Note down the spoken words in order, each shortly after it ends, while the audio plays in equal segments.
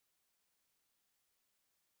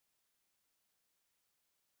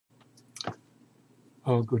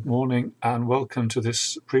Well, good morning and welcome to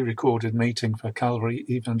this pre-recorded meeting for Calvary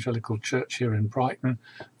Evangelical Church here in Brighton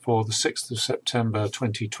for the 6th of September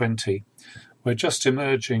 2020. We're just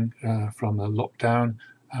emerging from a lockdown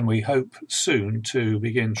and we hope soon to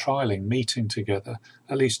begin trialling meeting together,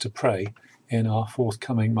 at least to pray, in our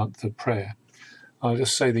forthcoming month of prayer. I'll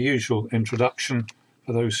just say the usual introduction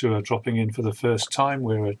for those who are dropping in for the first time.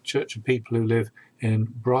 We're a church of people who live in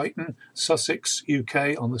Brighton, Sussex,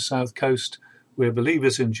 UK on the south coast. We're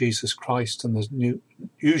believers in Jesus Christ, and there's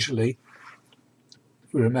usually,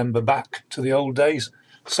 if we remember back to the old days,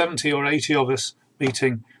 70 or 80 of us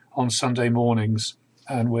meeting on Sunday mornings,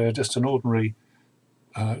 and we're just an ordinary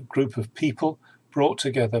group of people brought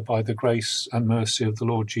together by the grace and mercy of the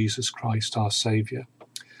Lord Jesus Christ, our Saviour.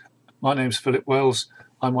 My name's Philip Wells.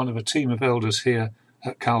 I'm one of a team of elders here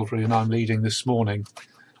at Calvary, and I'm leading this morning.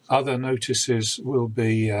 Other notices will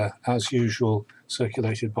be, as usual,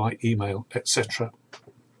 circulated by email, etc.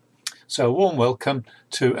 So a warm welcome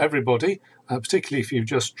to everybody, particularly if you've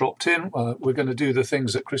just dropped in. We're going to do the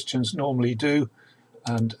things that Christians normally do,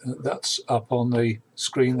 and that's up on the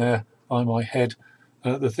screen there by my head.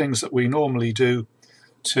 The things that we normally do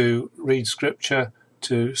to read scripture,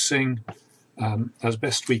 to sing as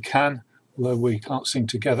best we can. Although we can't sing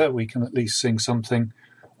together, we can at least sing something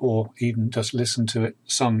or even just listen to it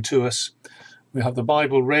sung to us. We have the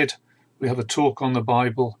Bible read, we have a talk on the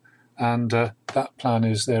Bible, and that plan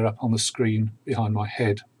is there up on the screen behind my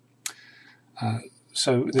head.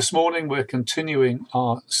 So this morning we're continuing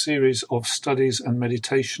our series of studies and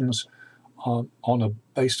meditations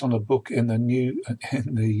based on a book in the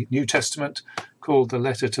New Testament called the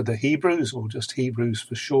Letter to the Hebrews, or just Hebrews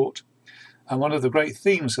for short. And one of the great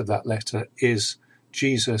themes of that letter is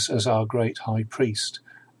Jesus as our great high priest.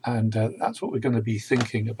 And that's what we're going to be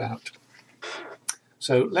thinking about.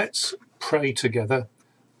 So let's pray together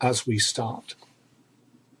as we start.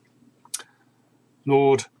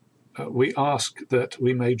 Lord, we ask that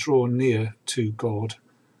we may draw near to God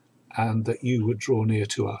and that you would draw near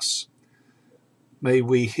to us. May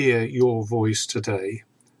we hear your voice today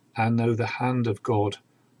and know the hand of God,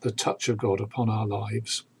 the touch of God upon our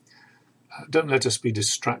lives. Don't let us be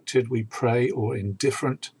distracted, we pray, or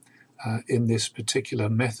indifferent in this particular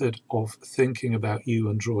method of thinking about you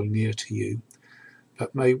and drawing near to you.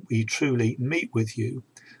 But may we truly meet with you,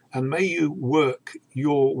 and may you work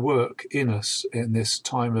your work in us in this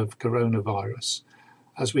time of coronavirus.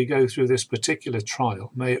 As we go through this particular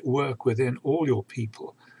trial, may it work within all your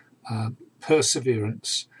people,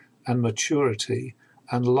 perseverance and maturity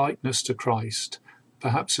and likeness to Christ,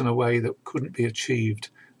 perhaps in a way that couldn't be achieved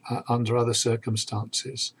under other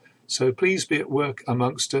circumstances. So please be at work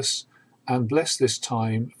amongst us and bless this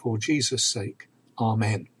time for Jesus' sake.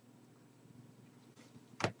 Amen.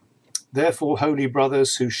 Therefore, holy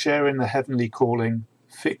brothers who share in the heavenly calling,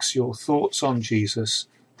 fix your thoughts on Jesus,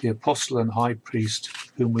 the apostle and high priest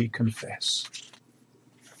whom we confess.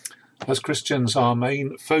 As Christians, our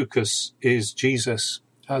main focus is Jesus.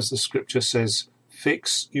 As the scripture says,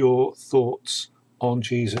 fix your thoughts on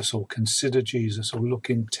Jesus, or consider Jesus, or look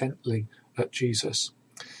intently at Jesus.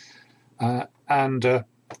 And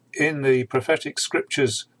in the prophetic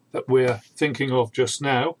scriptures that we're thinking of just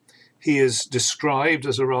now, he is described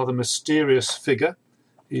as a rather mysterious figure.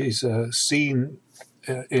 He's seen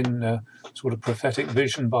in sort of prophetic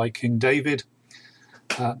vision by King David,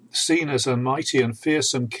 seen as a mighty and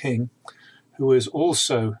fearsome king who is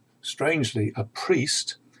also, strangely, a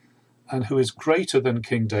priest, and who is greater than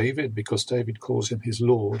King David because David calls him his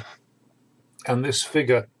Lord. And this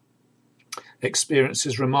figure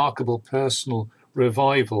experiences remarkable personal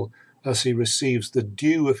revival as he receives the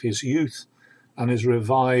dew of his youth and is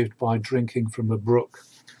revived by drinking from a brook.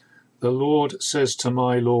 The Lord says to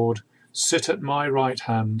my Lord, sit at my right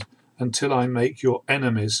hand until I make your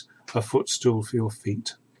enemies a footstool for your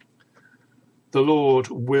feet. The Lord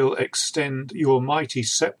will extend your mighty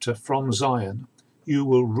scepter from Zion. You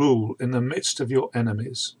will rule in the midst of your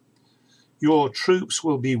enemies. Your troops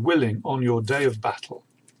will be willing on your day of battle.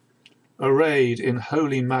 Arrayed in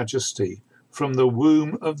holy majesty, from the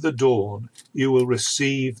womb of the dawn, you will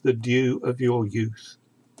receive the dew of your youth.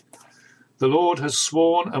 The Lord has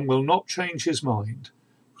sworn and will not change his mind.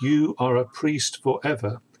 You are a priest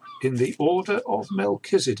forever in the order of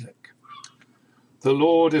Melchizedek. The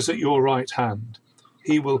Lord is at your right hand.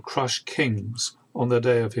 He will crush kings on the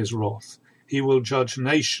day of his wrath. He will judge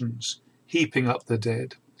nations, heaping up the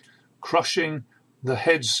dead, crushing the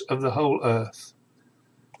heads of the whole earth.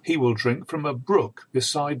 He will drink from a brook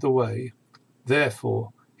beside the way.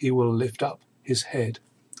 Therefore he will lift up his head.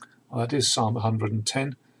 That is Psalm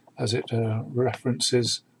 110, as it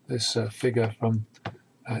references this figure from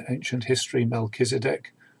ancient history,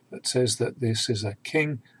 Melchizedek, that says that this is a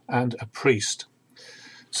king and a priest.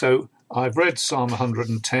 So I've read Psalm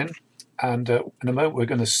 110, and in a moment we're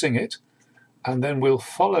going to sing it, and then we'll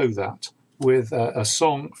follow that with a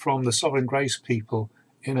song from the Sovereign Grace people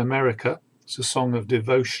in America. It's a song of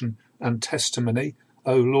devotion and testimony.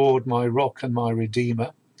 O Lord, my rock and my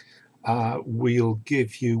redeemer. We'll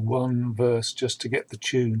give you one verse just to get the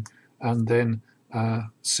tune, and then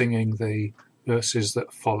singing the verses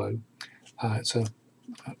that follow. It's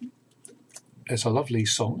a lovely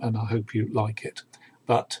song, and I hope you like it.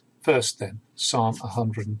 But first then, Psalm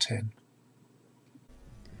 110.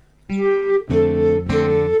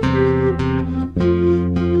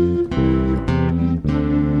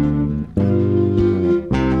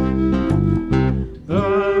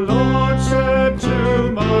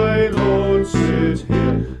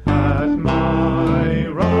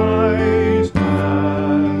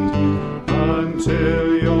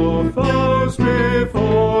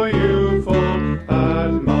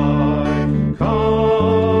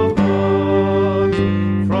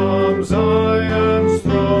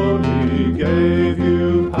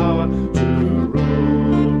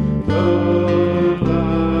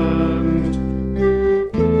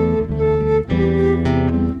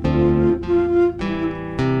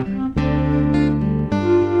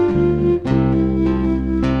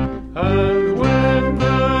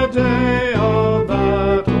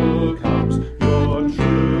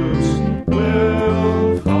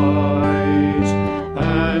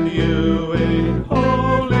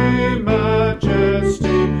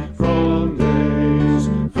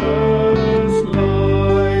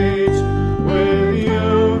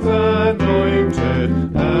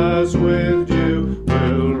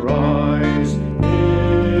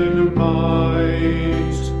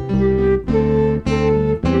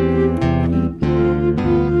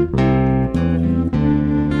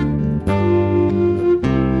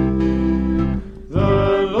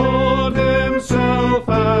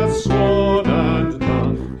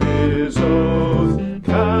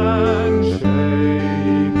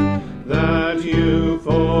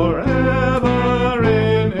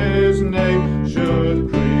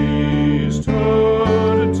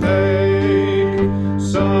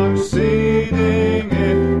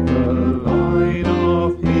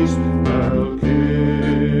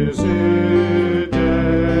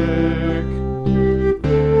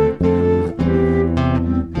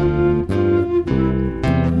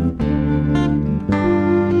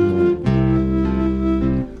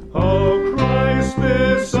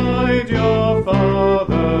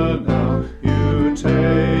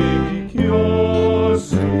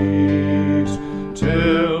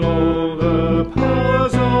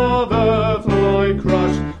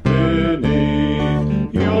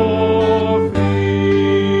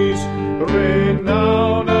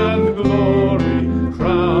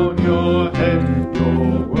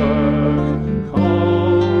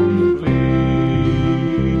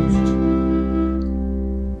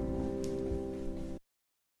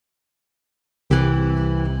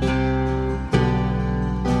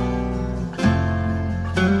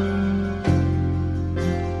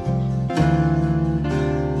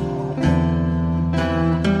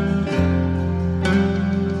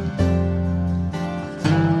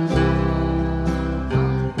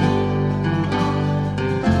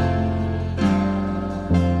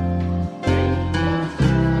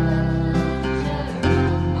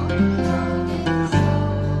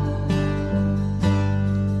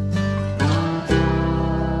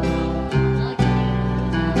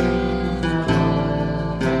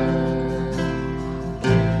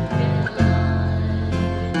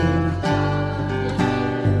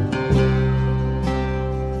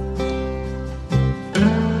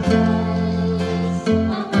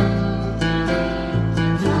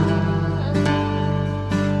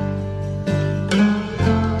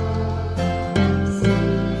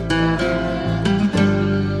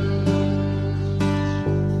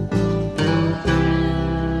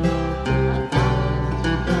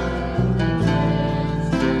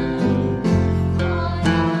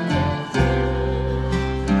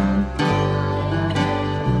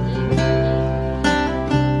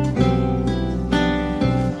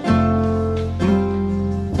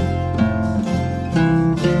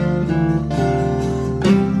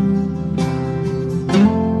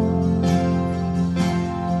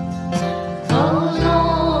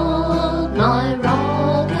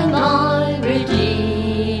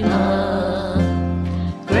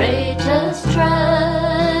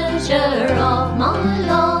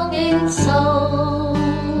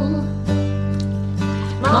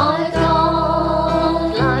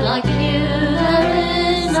 like you there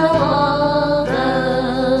is no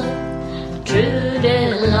other.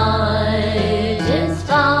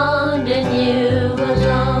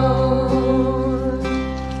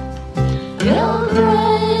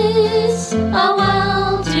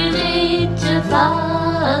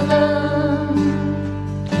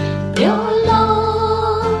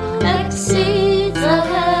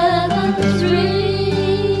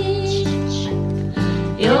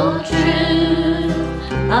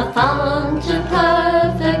 a fount of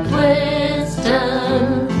perfect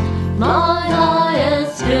wisdom, my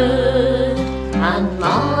highest good and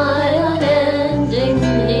my unending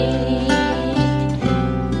need.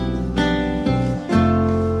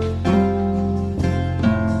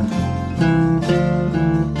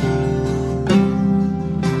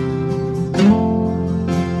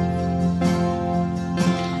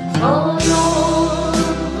 Oh Lord,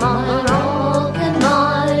 my rock and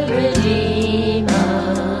my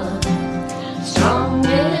redeemer, strong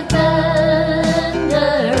defender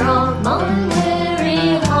of my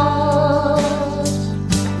weary heart,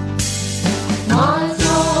 my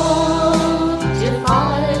sword to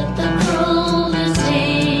fight the cruel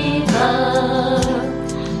deceiver,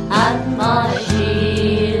 and my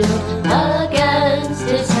shield against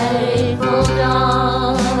his hateful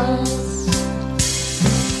darts.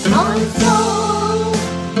 My soul,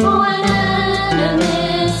 when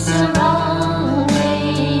enemies surround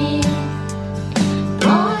me,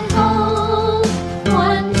 my hope,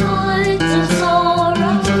 when tides of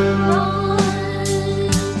sorrow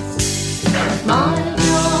rise, my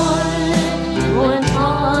joy, when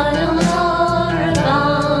trials are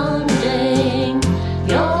abounding,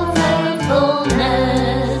 your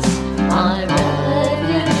faithfulness, my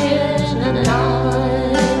refuge in the night.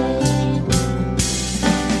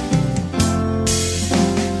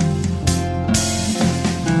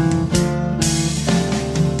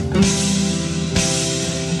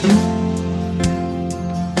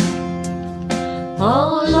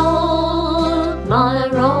 O Lord, my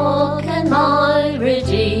rock and my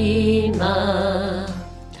redeemer,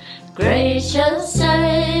 gracious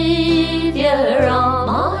Saviour of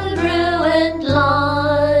my ruined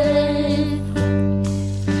life,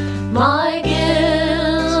 my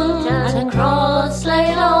guilt and cross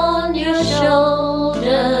laid on your shoulders,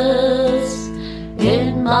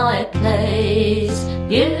 in my place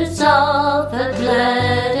you suffered,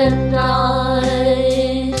 bled and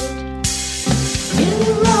died.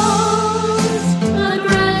 You rose the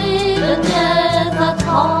grave and never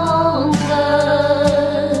conquered.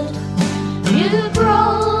 You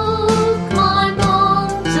broke my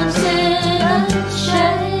bonds of sin and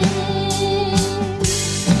shame.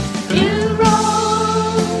 You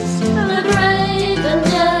rose the grave and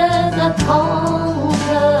never conquered.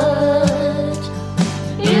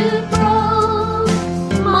 You broke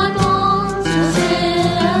my bonds of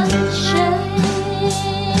sin and shame.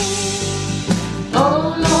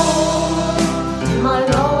 Oh Lord, my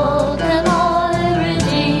rock and my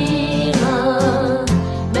redeemer,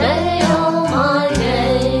 may all my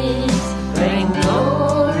days bring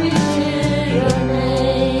glory to your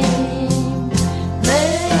name.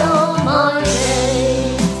 May all my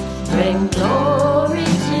days bring glory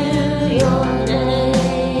to your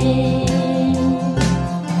name.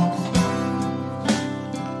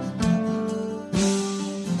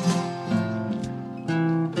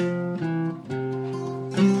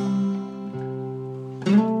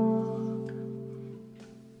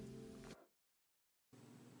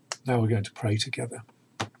 Now we're going to pray together.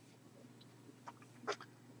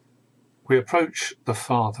 We approach the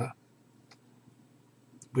Father.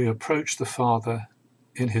 We approach the Father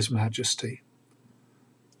in his majesty.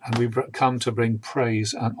 And we've come to bring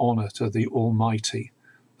praise and honour to the Almighty,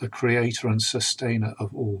 the Creator and Sustainer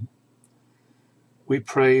of all. We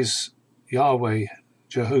praise Yahweh,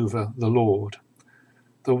 Jehovah, the Lord,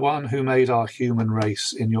 the one who made our human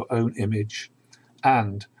race in your own image,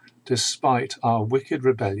 and, despite our wicked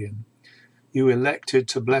rebellion, you elected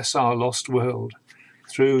to bless our lost world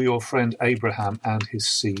through your friend Abraham and his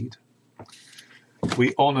seed.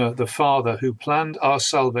 We honour the Father who planned our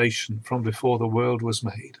salvation from before the world was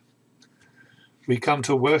made. We come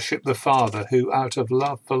to worship the Father who, out of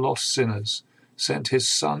love for lost sinners, sent his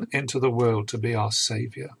Son into the world to be our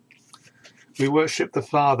Saviour. We worship the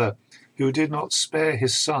Father who did not spare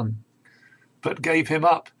his Son, but gave him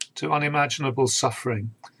up to unimaginable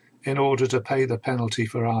suffering in order to pay the penalty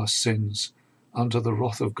for our sins under the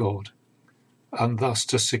wrath of God, and thus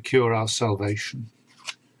to secure our salvation.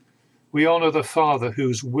 We honour the Father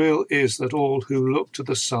whose will is that all who look to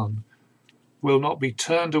the Son will not be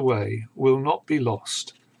turned away, will not be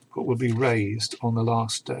lost, but will be raised on the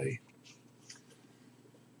last day.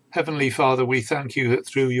 Heavenly Father, we thank you that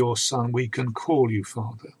through your Son we can call you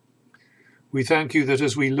Father. We thank you that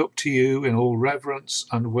as we look to you in all reverence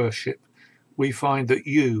and worship, we find that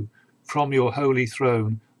you, from your holy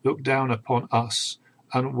throne, look down upon us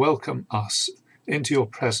and welcome us into your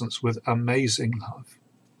presence with amazing love.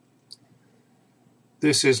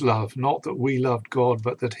 This is love, not that we loved God,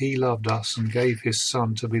 but that he loved us and gave his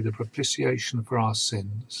Son to be the propitiation for our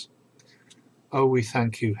sins. Oh, we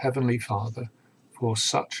thank you, Heavenly Father, for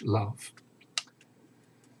such love.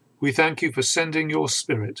 We thank you for sending your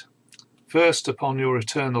Spirit, first upon your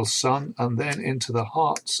eternal Son, and then into the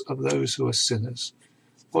hearts of those who are sinners.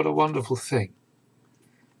 What a wonderful thing.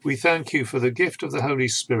 We thank you for the gift of the Holy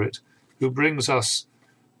Spirit, who brings us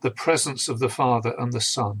the presence of the Father and the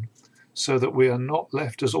Son, so that we are not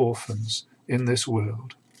left as orphans in this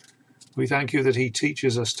world. We thank you that he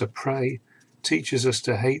teaches us to pray, teaches us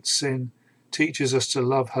to hate sin, teaches us to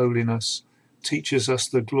love holiness, teaches us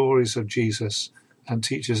the glories of Jesus, and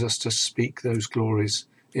teaches us to speak those glories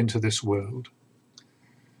into this world.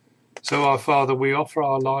 So, our Father, we offer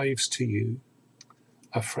our lives to you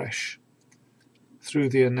afresh, through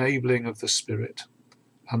the enabling of the Spirit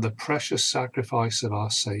and the precious sacrifice of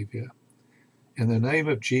our Saviour. In the name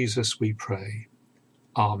of Jesus we pray.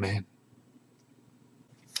 Amen.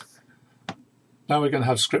 Now we're going to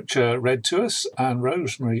have scripture read to us, and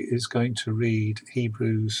Rosemary is going to read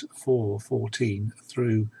Hebrews 4:14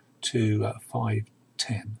 through to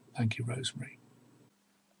 5:10. Thank you, Rosemary.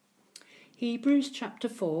 Hebrews chapter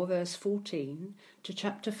 4 verse 14 to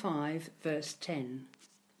chapter 5 verse 10.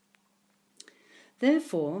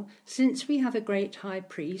 Therefore, since we have a great high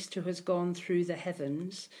priest who has gone through the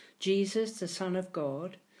heavens, Jesus the Son of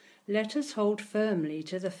God, let us hold firmly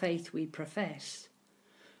to the faith we profess.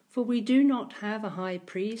 For we do not have a high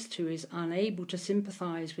priest who is unable to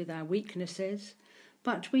sympathize with our weaknesses,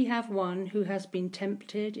 but we have one who has been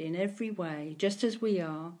tempted in every way, just as we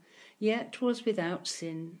are, yet was without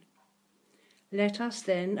sin. Let us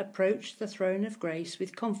then approach the throne of grace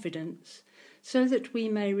with confidence, so that we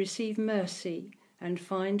may receive mercy and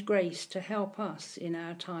find grace to help us in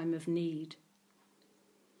our time of need.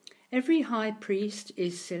 Every high priest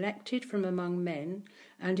is selected from among men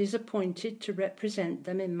and is appointed to represent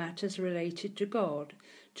them in matters related to God,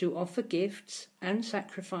 to offer gifts and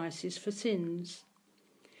sacrifices for sins.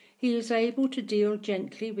 He is able to deal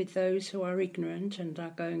gently with those who are ignorant and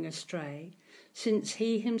are going astray, since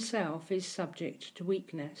he himself is subject to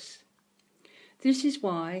weakness. This is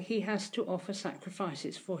why he has to offer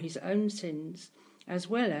sacrifices for his own sins, as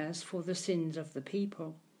well as for the sins of the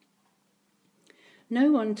people.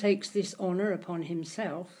 No one takes this honour upon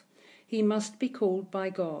himself. He must be called by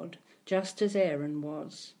God, just as Aaron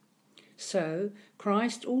was. So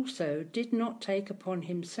Christ also did not take upon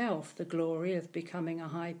himself the glory of becoming a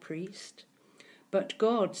high priest. But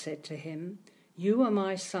God said to him, "You are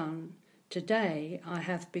my son. Today I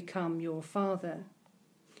have become your father."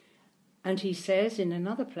 And he says in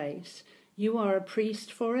another place, "You are a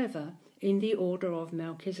priest forever in the order of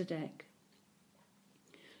Melchizedek."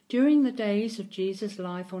 During the days of Jesus'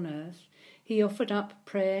 life on earth, he offered up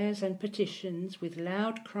prayers and petitions with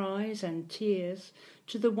loud cries and tears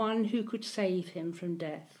to the one who could save him from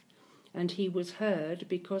death, and he was heard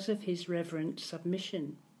because of his reverent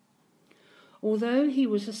submission. Although he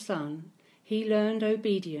was a son, he learned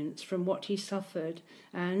obedience from what he suffered,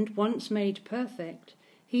 and once made perfect,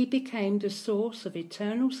 he became the source of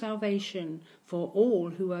eternal salvation for all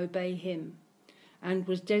who obey him, and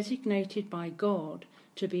was designated by God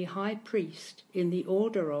to be high priest in the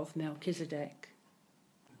order of Melchizedek.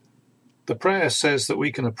 The prayer says that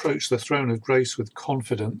we can approach the throne of grace with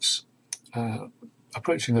confidence.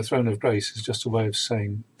 Approaching the throne of grace is just a way of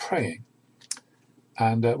saying praying.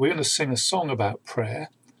 And we're going to sing a song about prayer,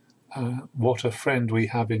 What a Friend We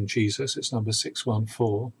Have in Jesus. It's number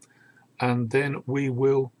 614. And then we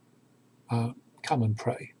will come and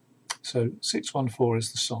pray. So 614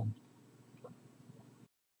 is the song.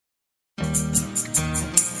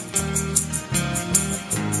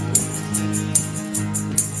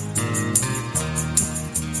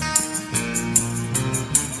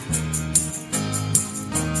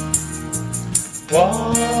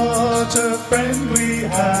 What a friend we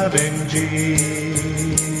have in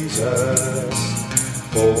Jesus,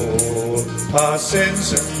 all our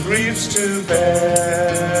sins and griefs to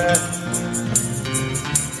bear.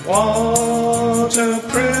 What a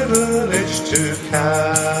privilege to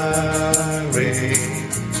carry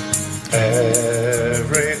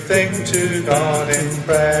everything to God in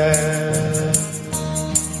prayer.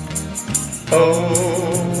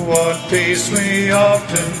 Oh, what peace we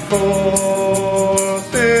often forfeit.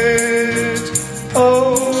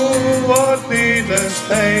 Oh, what needless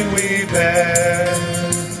pain we bear.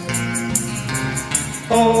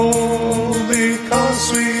 Oh,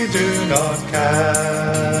 because we do not carry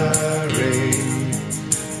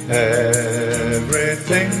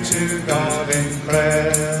everything to God in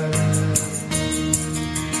prayer.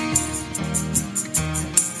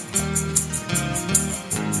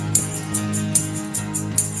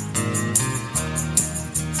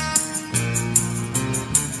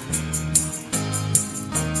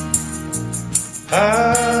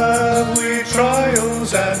 Have we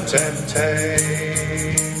trials and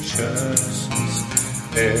temptations?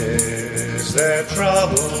 Is there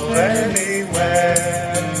trouble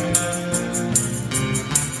anywhere?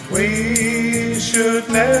 We should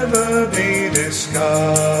never be discouraged.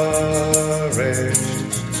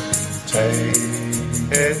 Take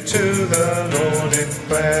it to the Lord in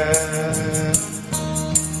prayer.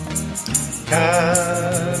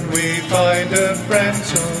 Can we find a friend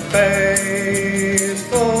so faithful,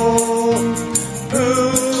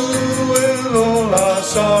 who will all our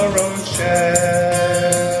sorrows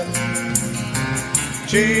share?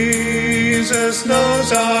 Jesus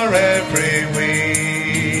knows our every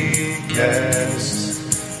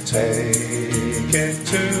weakness. Take it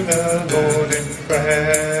to the Lord in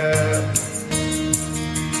prayer.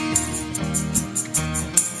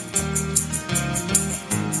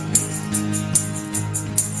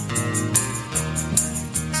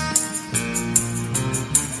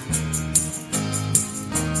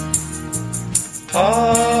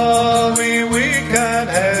 Are we weak and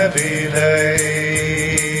heavy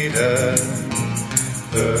laden,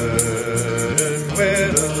 burdened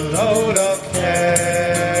with a load of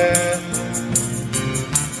care?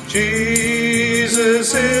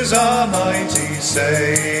 Jesus is our mighty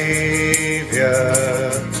Saviour.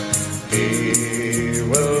 He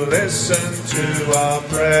will listen to our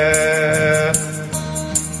prayer.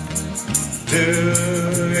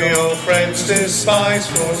 Do your friends despise,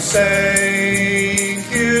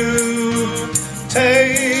 forsake you?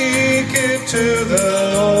 Take it to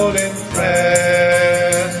the Lord in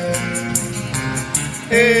prayer.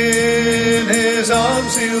 In His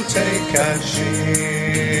arms He'll take and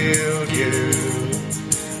shield you.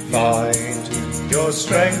 Find your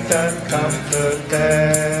strength and comfort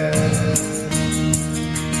there.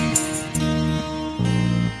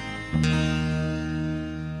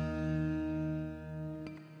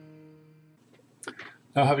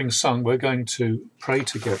 Now, having sung, we're going to pray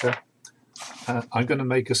together. I'm going to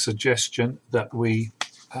make a suggestion that we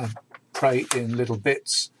pray in little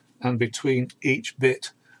bits, and between each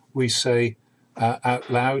bit we say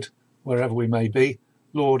out loud, wherever we may be,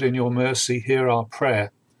 Lord, in your mercy, hear our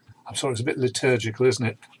prayer. I'm sorry, it's a bit liturgical, isn't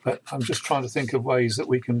it? But I'm just trying to think of ways that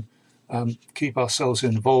we can keep ourselves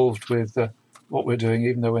involved with what we're doing,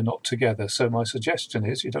 even though we're not together. So my suggestion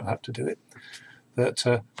is, you don't have to do it, that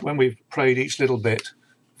when we've prayed each little bit,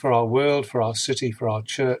 for our world, for our city, for our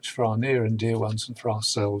church, for our near and dear ones, and for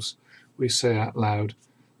ourselves, we say out loud,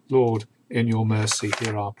 Lord, in your mercy,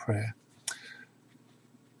 hear our prayer.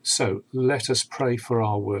 So let us pray for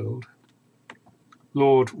our world.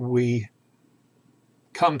 Lord, we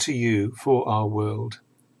come to you for our world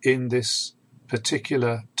in this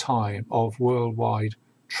particular time of worldwide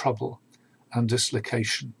trouble and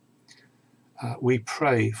dislocation. We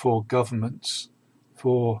pray for governments,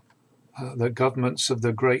 for the governments of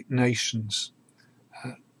the great nations,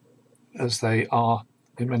 as they are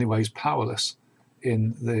in many ways powerless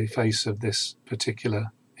in the face of this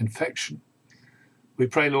particular infection. We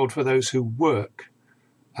pray, Lord, for those who work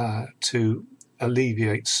to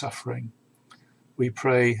alleviate suffering. We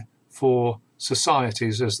pray for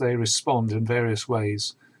societies as they respond in various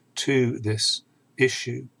ways to this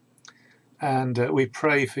issue. And we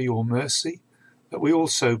pray for your mercy, but we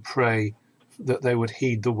also pray that they would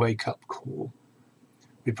heed the wake-up call.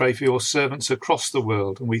 We pray for your servants across the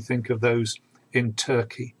world, and we think of those in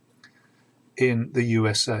Turkey, in the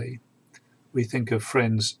USA. We think of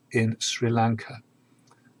friends in Sri Lanka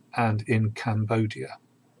and in Cambodia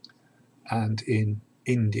and in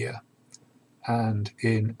India and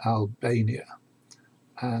in Albania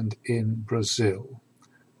and in Brazil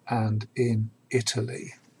and in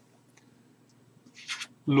Italy.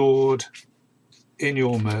 Lord, in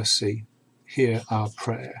your mercy, hear our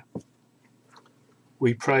prayer.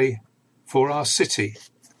 We pray for our city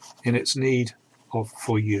in its need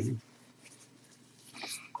for you.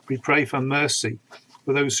 We pray for mercy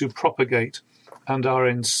for those who propagate and are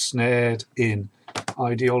ensnared in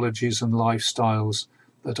ideologies and lifestyles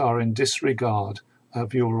that are in disregard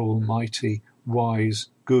of your almighty, wise,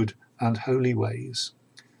 good and holy ways.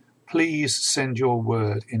 Please send your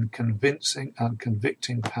word in convincing and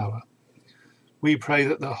convicting power. We pray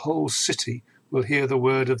that the whole city will hear the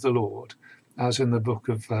word of the Lord, as in the book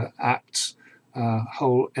of Acts,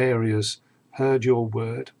 whole areas heard your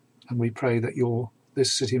word, and we pray that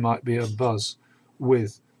this city might be abuzz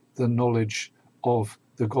with the knowledge of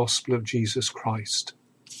the gospel of Jesus Christ.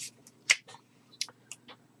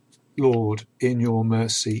 Lord, in your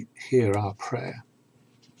mercy, hear our prayer.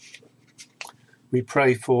 We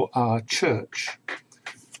pray for our church,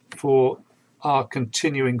 for our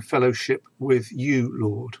continuing fellowship with you,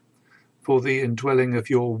 Lord, for the indwelling of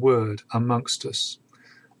your word amongst us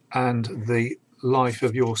and the life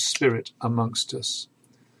of your Spirit amongst us,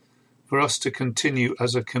 for us to continue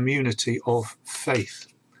as a community of faith,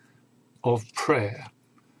 of prayer,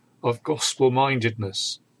 of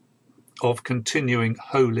gospel-mindedness, of continuing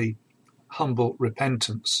holy, humble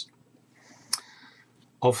repentance,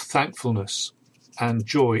 of thankfulness and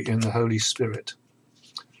joy in the Holy Spirit.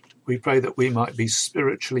 We pray that we might be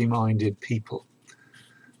spiritually minded people.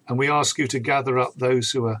 And we ask you to gather up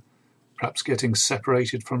those who are perhaps getting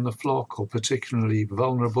separated from the flock or particularly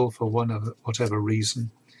vulnerable for whatever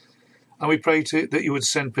reason. And we pray that you would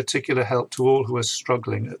send particular help to all who are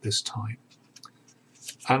struggling at this time.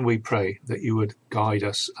 And we pray that you would guide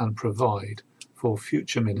us and provide for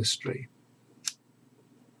future ministry.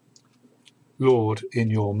 Lord,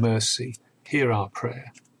 in your mercy, hear our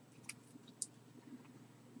prayer.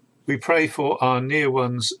 We pray for our near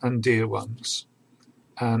ones and dear ones,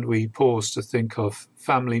 and we pause to think of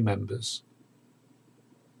family members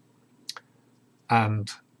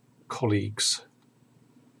and colleagues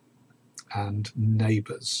and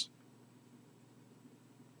neighbours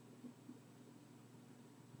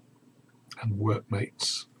and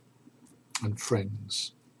workmates and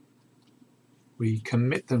friends. We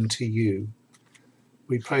commit them to you.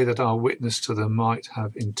 We pray that our witness to them might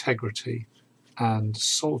have integrity and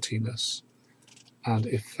saltiness and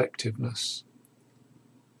effectiveness.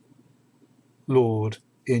 Lord,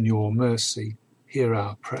 in your mercy, hear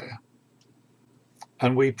our prayer.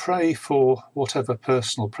 And we pray for whatever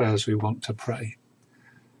personal prayers we want to pray,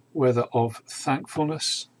 whether of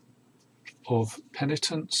thankfulness, of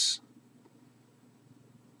penitence,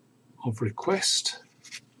 of request,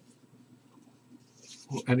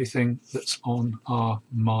 or anything that's on our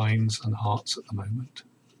minds and hearts at the moment.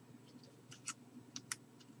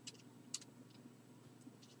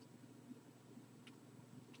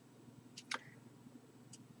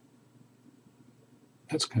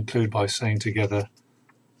 Let's conclude by saying together,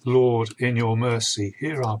 Lord, in your mercy,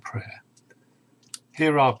 hear our prayer.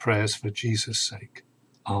 Hear our prayers for Jesus' sake.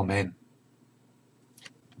 Amen.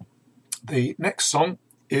 The next song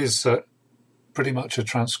is pretty much a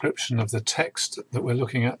transcription of the text that we're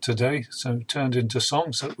looking at today, so turned into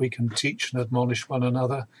song so that we can teach and admonish one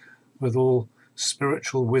another with all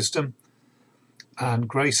spiritual wisdom and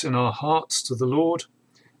grace in our hearts to the Lord.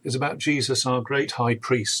 Is about Jesus, our great high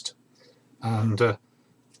priest. And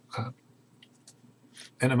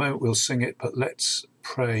in a moment we'll sing it, but let's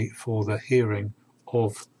pray for the hearing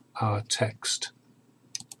of our text.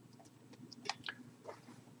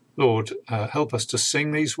 Lord, help us to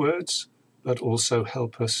sing these words, but also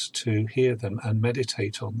help us to hear them and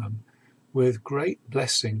meditate on them with great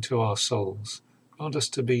blessing to our souls. Grant us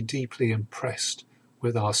to be deeply impressed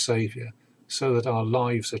with our Saviour, so that our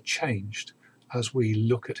lives are changed as we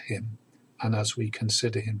look at him and as we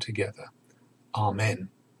consider him together. Amen.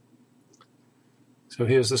 So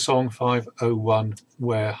here's the song 501,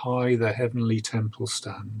 Where High the Heavenly Temple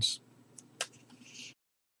Stands.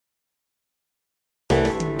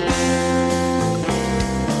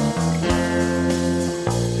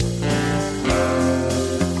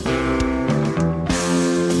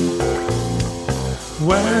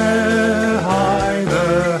 Where high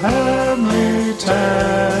the heavenly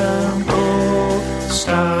temple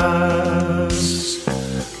stands,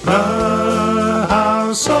 the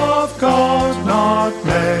house of God not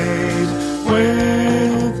made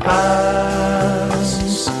with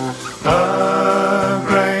hands, the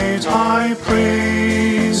great high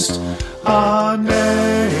priest our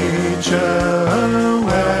nature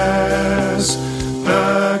wears,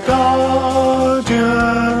 the guardian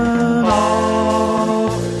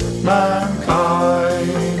of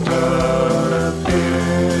mankind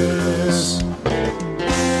appears.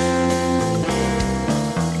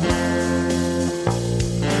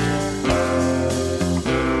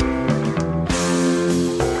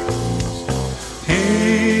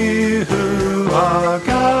 He who our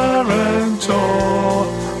guarantor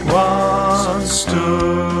once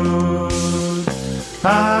stood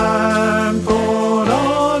and poured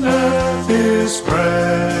on earth his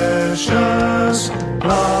precious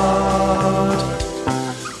blood,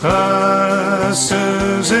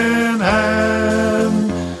 pursues in heaven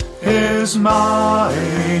his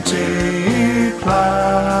mighty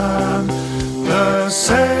plan, the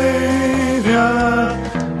Saviour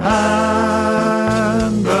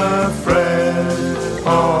and the friend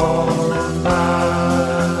of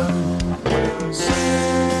man.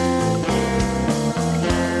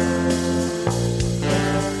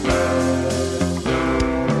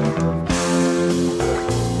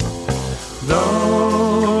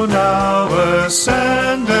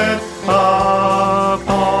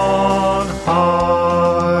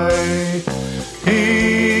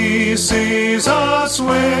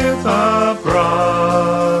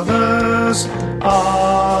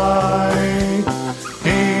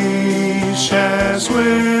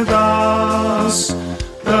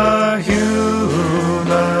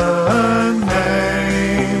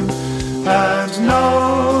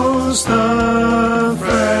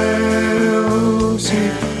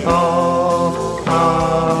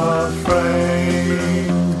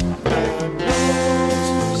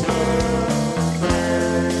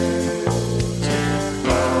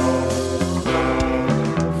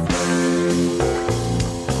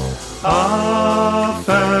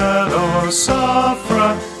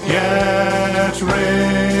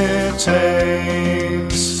 retains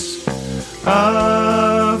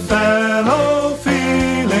a fellow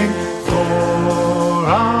feeling for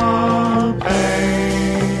our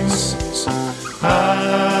pains,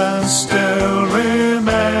 and still remembers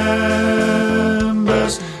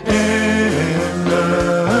in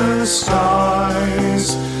the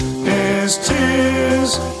skies his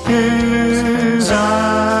tears, his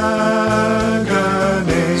agonies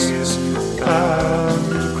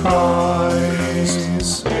and cries,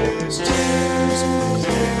 his tears,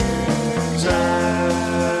 his agonies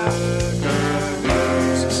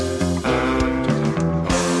and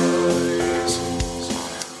cries.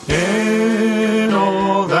 In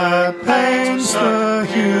all that pains the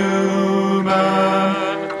human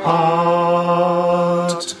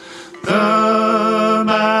heart, the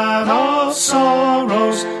man of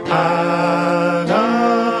sorrows had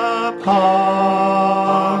a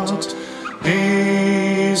part.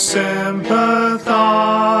 He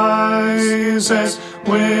sympathizes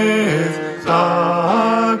with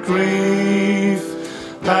our grief,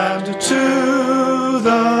 and to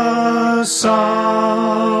the sufferer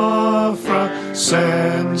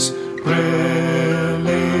sends relief.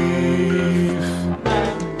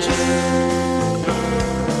 And to the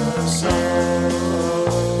sufferer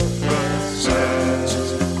sends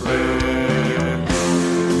relief.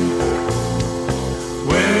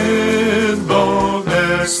 With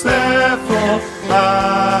boldness, therefore,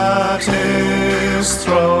 at his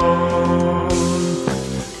throne,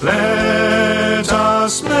 let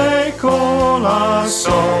us make all our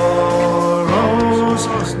sorrows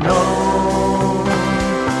known,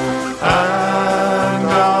 and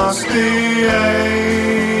ask the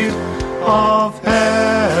aid of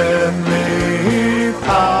heavenly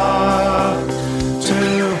power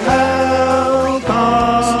to help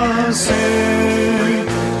us in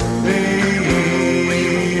the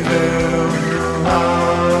evil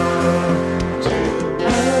hour, to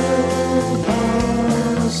help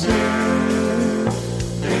us in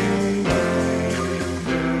the evil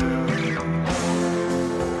hour,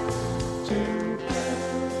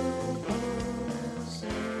 to help us in.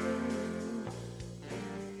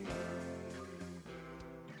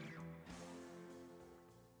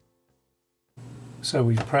 So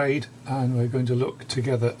we've prayed, and we're going to look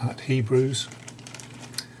together at Hebrews,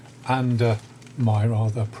 and my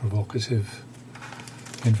rather provocative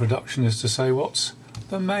introduction is to say, what's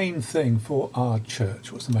the main thing for our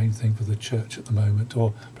church? What's the main thing for the church at the moment?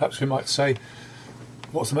 Or perhaps we might say,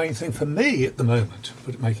 what's the main thing for me at the moment?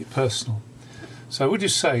 But make it personal. So would you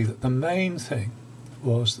say that the main thing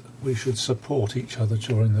was that we should support each other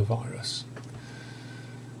during the virus?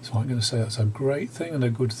 So I'm going to say that's a great thing and a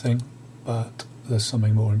good thing, but there's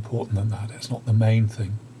something more important than that. It's not the main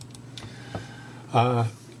thing.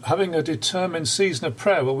 Having a determined season of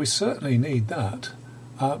prayer, well, we certainly need that.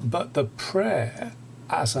 But the prayer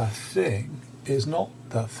as a thing is not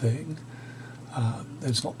the thing.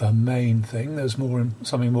 It's not the main thing. There's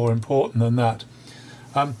something more important than that.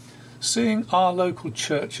 Seeing our local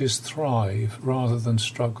churches thrive rather than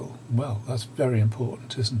struggle, well, that's very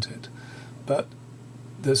important, isn't it? But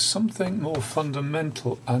there's something more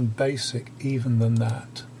fundamental and basic even than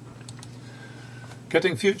that.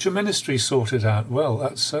 Getting future ministry sorted out, well,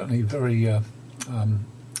 that's certainly very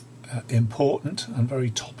important and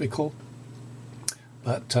very topical.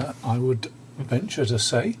 But I would venture to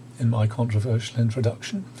say, in my controversial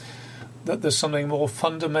introduction, that there's something more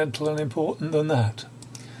fundamental and important than that.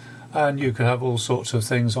 And you could have all sorts of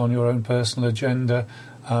things on your own personal agenda,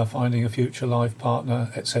 finding a future life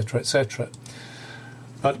partner, etc., etc.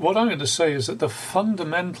 But what I'm going to say is that the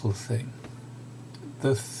fundamental thing,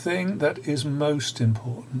 the thing that is most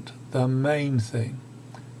important, the main thing,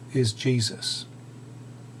 is Jesus.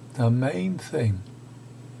 The main thing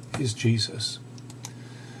is Jesus.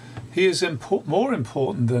 He is more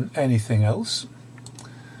important than anything else,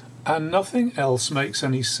 and nothing else makes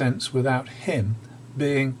any sense without him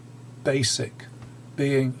being basic,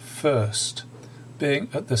 being first, being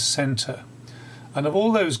at the centre. And of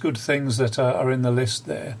all those good things that are in the list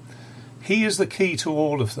there, he is the key to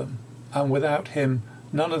all of them. And without him,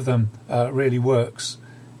 none of them really works.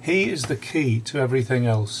 He is the key to everything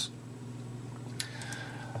else.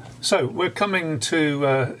 So we're coming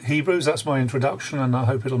to Hebrews. That's my introduction, and I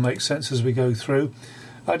hope it'll make sense as we go through.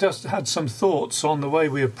 I just had some thoughts on the way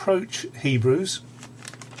we approach Hebrews.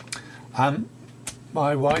 And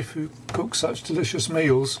my wife, who cooks such delicious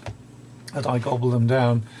meals that I gobble them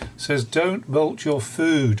down, says, don't bolt your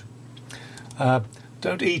food.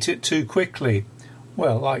 Don't eat it too quickly.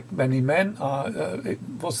 Well, like many men,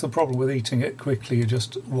 what's the problem with eating it quickly? You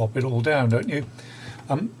just whop it all down, don't you?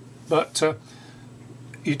 But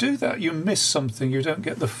you do that, you miss something, you don't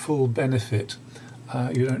get the full benefit,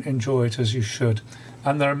 you don't enjoy it as you should.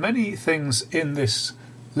 And there are many things in this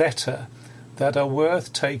letter that are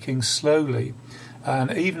worth taking slowly.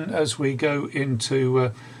 And even as we go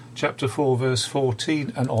into chapter 4, verse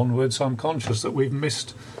 14 and onwards, I'm conscious that we've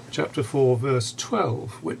missed chapter 4, verse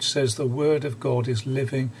 12, which says the word of God is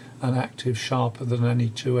living and active, sharper than any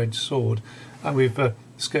two-edged sword. And we've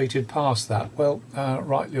skated past that. Well,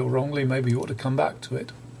 rightly or wrongly, maybe you ought to come back to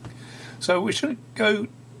it. So we shouldn't go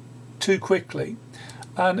too quickly.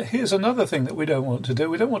 And here's another thing that we don't want to do.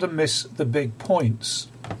 We don't want to miss the big points.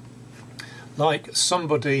 Like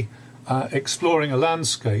somebody exploring a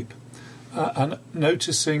landscape and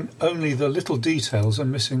noticing only the little details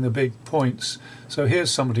and missing the big points. So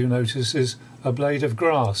here's somebody who notices a blade of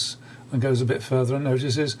grass and goes a bit further and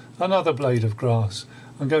notices another blade of grass,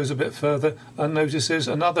 and goes a bit further and notices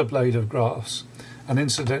another blade of grass. And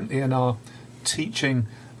incidentally, in our teaching,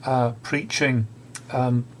 preaching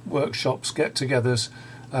workshops, get-togethers,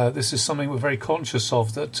 this is something we're very conscious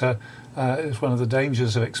of, that it's one of the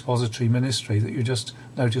dangers of expository ministry, that you just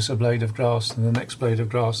notice a blade of grass and the next blade of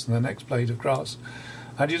grass and the next blade of grass,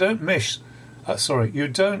 and you don't you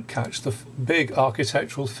don't catch the big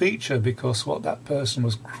architectural feature, because what that person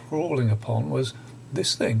was crawling upon was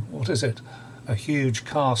this thing. What is it? A huge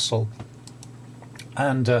castle.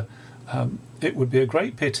 And it would be a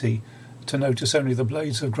great pity to notice only the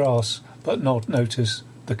blades of grass but not notice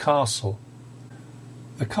the castle.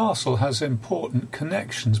 The castle has important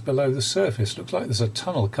connections below the surface. Looks like there's a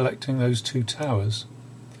tunnel collecting those two towers.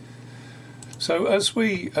 So as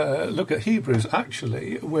we look at Hebrews,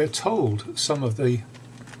 actually, we're told some of the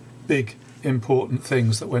big important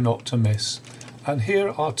things that we're not to miss. And here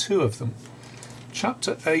are two of them.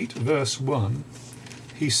 Chapter 8, verse 1,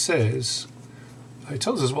 he tells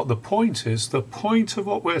us what the point is. The point of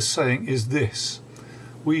what we're saying is this: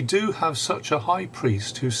 we do have such a high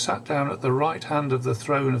priest who sat down at the right hand of the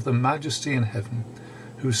throne of the majesty in heaven,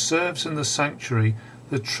 who serves in the sanctuary,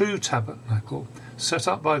 the true tabernacle, set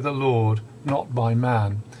up by the Lord, not by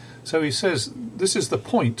man. So he says this is the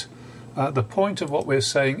point. The point of what we're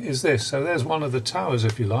saying is this. So there's one of the towers,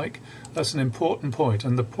 if you like. That's an important point.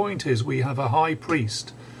 And the point is we have a high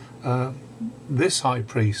priest. This high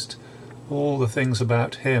priest, all the things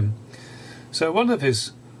about him. So one of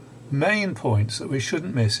his main points that we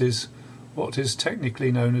shouldn't miss is what is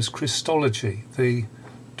technically known as Christology, the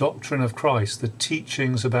doctrine of Christ, the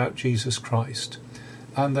teachings about Jesus Christ.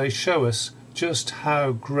 And they show us just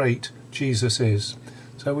how great Jesus is.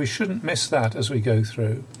 So we shouldn't miss that as we go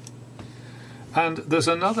through. And there's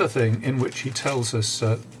another thing in which he tells us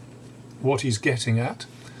what he's getting at.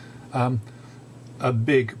 A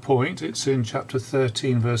big point. It's in chapter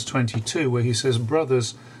 13, verse 22, where he says,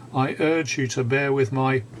 "Brothers, I urge you to bear with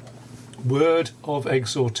my word of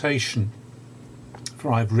exhortation,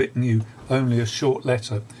 for I've written you only a short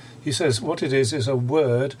letter." He says what it is a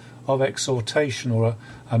word of exhortation, or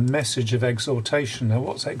a message of exhortation. Now,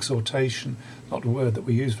 what's exhortation? Not a word that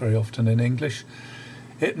we use very often in English.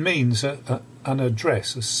 It means an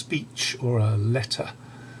address, a speech or a letter,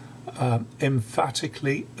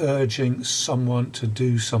 emphatically urging someone to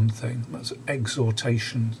do something. That's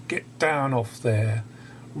exhortation. Get down off there.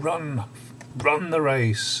 Run the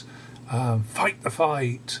race. Fight the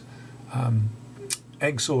fight.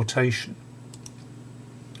 Exhortation.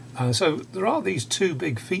 So there are these two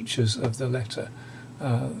big features of the letter.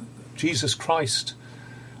 Jesus Christ,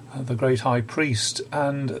 the great high priest,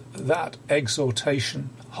 and that exhortation.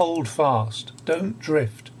 Hold fast. Don't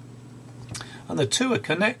drift. And the two are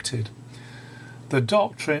connected. The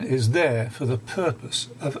doctrine is there for the purpose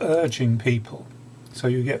of urging people. So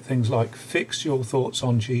you get things like fix your thoughts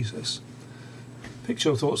on Jesus. Fix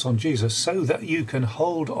your thoughts on Jesus so that you can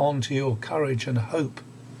hold on to your courage and hope.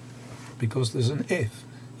 Because there's an if.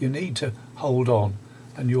 You need to hold on.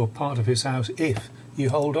 And you're part of his house if you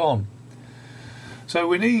hold on. So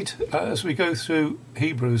we need, as we go through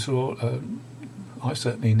Hebrews, or I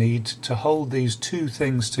certainly need to hold these two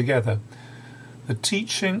things together. The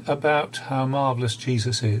teaching about how marvellous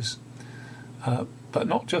Jesus is, but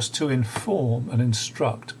not just to inform and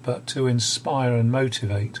instruct, but to inspire and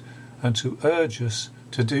motivate, and to urge us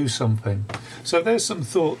to do something. So there's some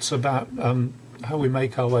thoughts about how we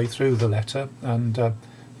make our way through the letter, and if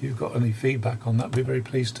you've got any feedback on that, I'd be very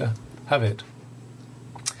pleased to have it.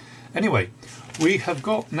 Anyway, we have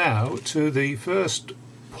got now to the first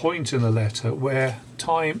point in the letter where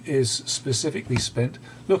time is specifically spent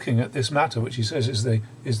looking at this matter, which he says is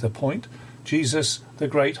the point. Jesus, the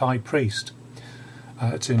great high priest.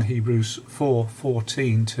 It's in Hebrews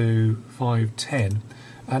 4:14 to 5:10.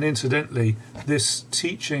 And incidentally, this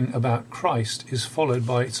teaching about Christ is followed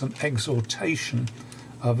by some exhortation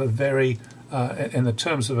of a very, in the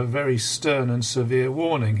terms of a very stern and severe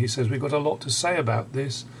warning. He says, we've got a lot to say about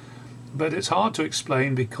this, but it's hard to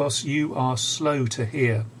explain because you are slow to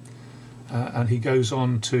hear. And he goes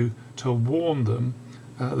on to warn them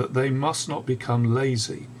that they must not become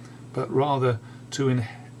lazy, but rather to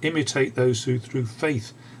imitate those who through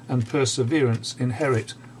faith and perseverance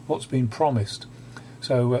inherit what's been promised.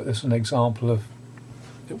 So there's an example of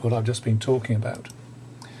what I've just been talking about.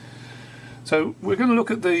 So we're going to look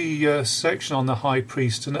at the section on the high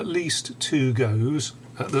priest in at least 2 goes.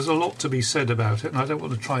 There's a lot to be said about it, and I don't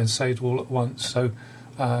want to try and say it all at once. So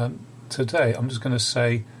today I'm just going to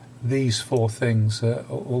say these 4 things,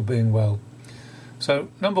 all being well. So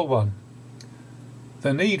number 1,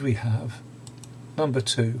 the need we have. Number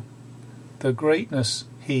 2, the greatness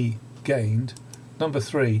he gained. Number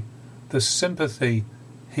 3, the sympathy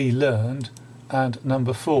he learned. And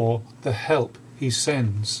number 4, the help he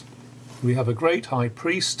sends. We have a great high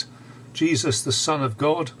priest, Jesus the Son of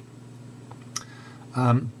God.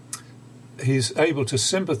 He's able to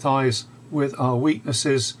sympathize with our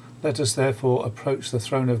weaknesses. Let us therefore approach the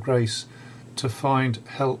throne of grace to find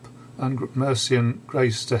help and mercy and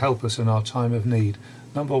grace to help us in our time of need.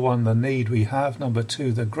 Number 1, the need we have. Number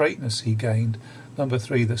 2, the greatness he gained. Number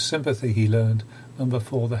 3, the sympathy he learned. Number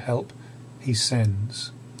 4, the help he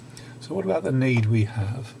sends. So what about the need we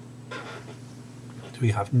have? Do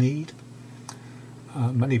we have need?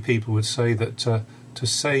 Many people would say that to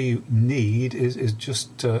say need is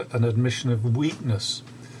just an admission of weakness,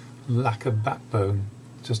 lack of backbone.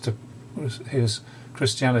 Here's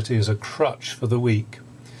Christianity as a crutch for the weak.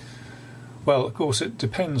 Well, of course, it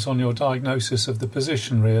depends on your diagnosis of the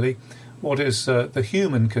position, really. What is the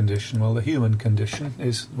human condition? Well, the human condition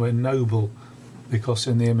is we're noble because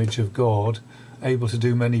in the image of God, able to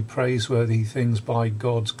do many praiseworthy things by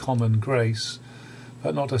God's common grace,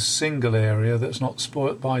 but not a single area that's not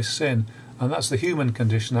spoilt by sin. And that's the human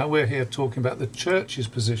condition. Now we're here talking about the church's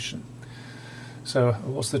position. So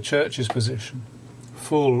what's the church's position?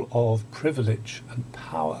 Full of privilege and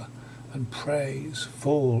power and praise,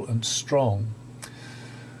 full and strong.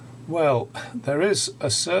 Well, there is a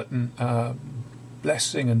certain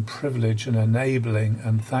blessing and privilege and enabling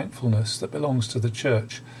and thankfulness that belongs to the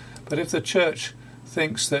church. But if the church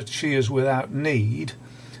thinks that she is without need,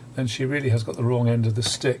 then she really has got the wrong end of the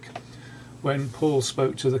stick. When Paul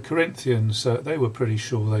spoke to the Corinthians, they were pretty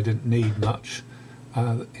sure they didn't need much.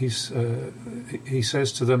 He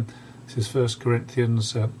says to them, this is 1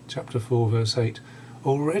 Corinthians chapter 4, verse 8,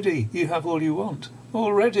 already you have all you want.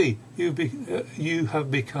 Already you have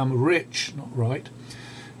become rich, not right.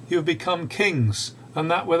 You have become kings, and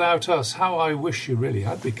that without us. How I wish you really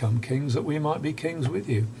had become kings, that we might be kings with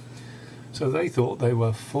you. So they thought they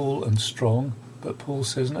were full and strong, but Paul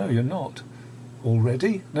says, no, you're not.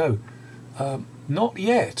 Already? No, not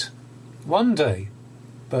yet. One day.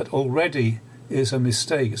 But already is a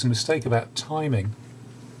mistake. It's a mistake about timing.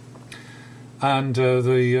 And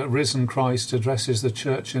the risen Christ addresses the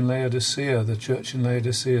church in Laodicea. The church in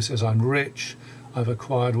Laodicea says, I'm rich, I've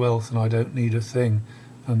acquired wealth, and I don't need a thing.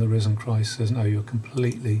 And the risen Christ says, no, you're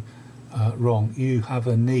completely wrong. You have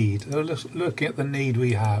a need. Looking at the need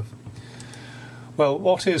we have. Well,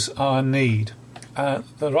 what is our need?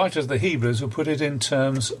 The writers of the Hebrews will put it in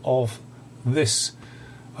terms of this.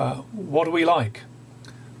 What are we like?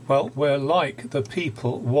 Well, we're like the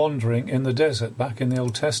people wandering in the desert back in the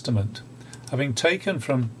Old Testament, having taken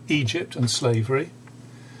from Egypt and slavery,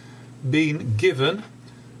 been given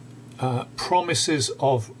promises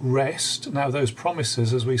of rest. Now, those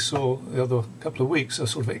promises, as we saw the other couple of weeks, are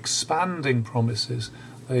sort of expanding promises.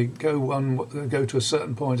 They go to a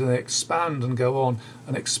certain point and they expand and go on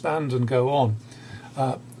and expand and go on.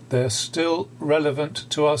 They're still relevant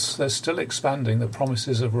to us. They're still expanding the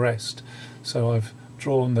promises of rest. So I've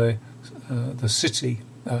drawn the city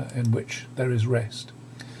in which there is rest.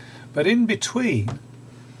 But in between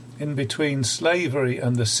slavery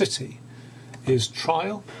and the city is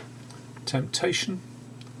trial, temptation,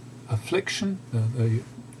 affliction. The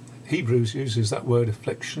Hebrews uses that word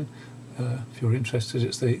affliction. If you're interested,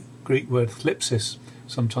 it's the Greek word thlipsis,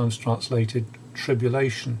 sometimes translated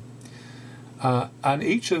tribulation. And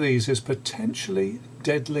each of these is potentially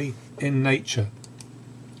deadly in nature.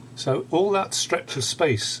 So all that stretch of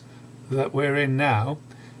space that we're in now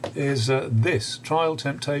is this, trial,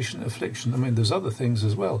 temptation, affliction. I mean, there's other things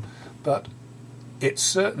as well, but it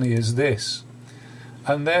certainly is this.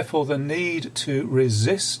 And therefore the need to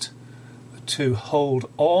resist, to hold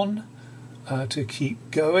on, to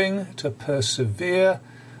keep going, to persevere,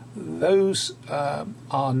 those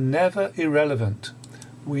are never irrelevant.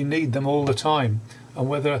 we need them all the time. And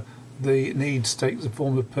whether the needs take the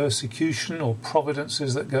form of persecution or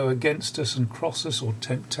providences that go against us and cross us, or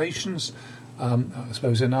temptations, I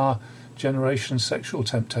suppose in our generation sexual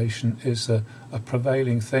temptation is a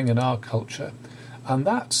prevailing thing in our culture. And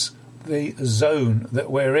that's the zone that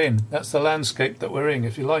we're in. That's the landscape that we're in.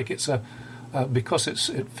 If you like, it's because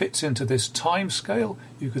it fits into this time scale,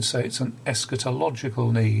 you could say it's an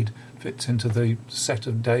eschatological need, fits into the set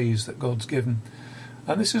of days that God's given.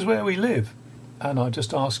 And this is where we live. And I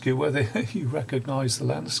just ask you whether you recognise the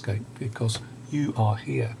landscape, because you are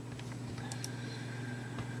here.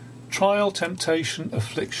 Trial, temptation,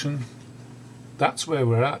 affliction, that's where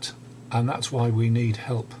we're at, and that's why we need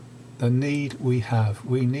help. The need we have.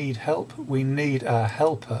 We need help, we need a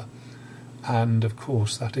helper. And of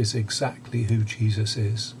course that is exactly who Jesus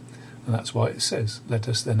is. And that's why it says, let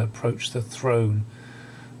us then approach the throne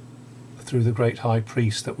through the great high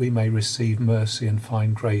priest, that we may receive mercy and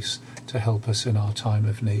find grace to help us in our time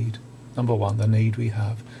of need. Number one, the need we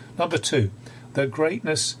have. Number two, the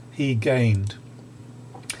greatness he gained.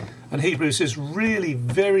 And Hebrews is really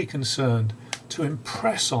very concerned to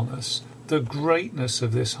impress on us the greatness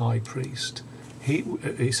of this high priest.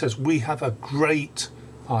 He says we have a great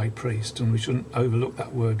high priest, and we shouldn't overlook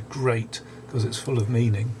that word great, because it's full of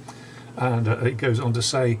meaning. And it goes on to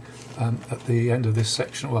say at the end of this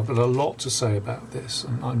section, well, I've got a lot to say about this,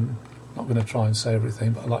 and I'm not going to try and say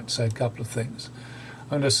everything, but I'd like to say a couple of things. I'm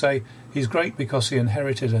going to say he's great because he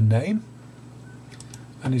inherited a name,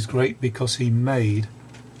 and he's great because he made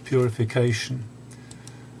purification.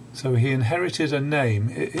 So he inherited a name,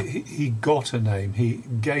 he got a name, he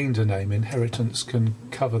gained a name. Inheritance can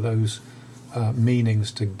cover those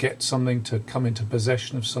meanings: to get something, to come into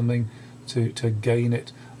possession of something, to gain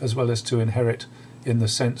it, as well as to inherit in the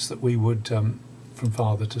sense that we would from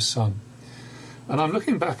father to son. And I'm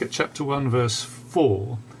looking back at chapter 1 verse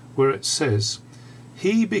 4, where it says,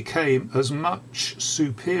 he became as much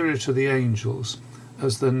superior to the angels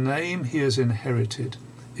as the name he has inherited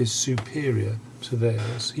is superior to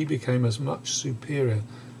theirs. He became as much superior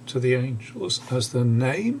to the angels as the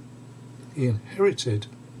name he inherited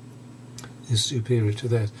is superior to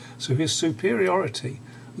theirs. So his superiority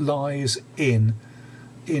lies in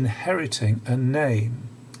inheriting a name.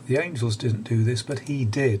 The angels didn't do this, but he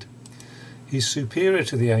did. He's superior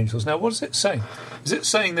to the angels. Now, what is it saying? Is it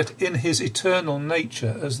saying that in his eternal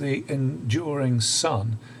nature as the enduring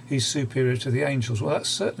Son, he's superior to the angels? Well, that's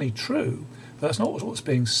certainly true, but that's not what's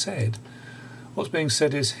being said. What's being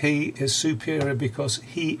said is he is superior because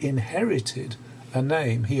he inherited a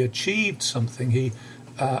name. He achieved something. He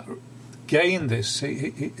gained this.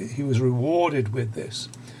 He was rewarded with this.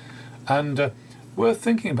 And worth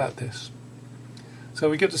thinking about this. So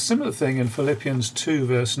we get a similar thing in Philippians 2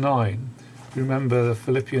 verse 9. Remember,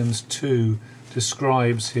 Philippians 2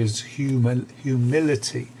 describes his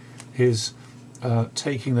humility, his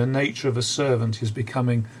taking the nature of a servant, his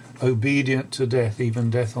becoming obedient to death, even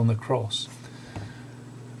death on the cross.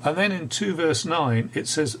 And then in 2 verse 9 it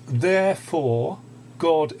says, therefore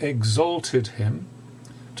God exalted him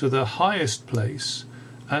to the highest place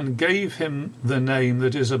and gave him the name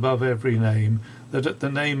that is above every name, that at the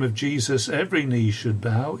name of Jesus every knee should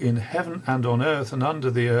bow, in heaven and on earth and under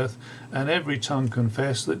the earth, and every tongue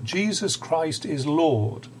confess that Jesus Christ is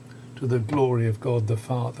Lord, to the glory of God the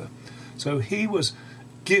Father. So he was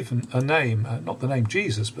given a name, not the name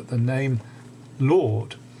Jesus, but the name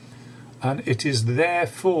Lord. And it is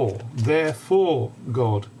therefore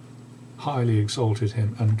God highly exalted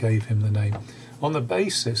him and gave him the name. On the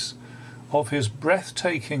basis of his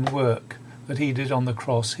breathtaking work that he did on the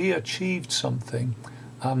cross, he achieved something.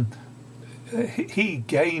 He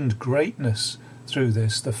gained greatness through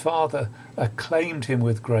this. The Father acclaimed him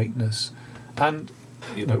with greatness. And,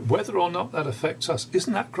 whether or not that affects us,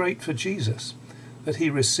 isn't that great for Jesus, that he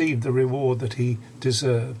received the reward that he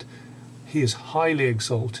deserved? He is highly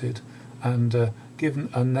exalted and given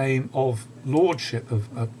a name of lordship,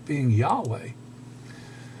 of being Yahweh.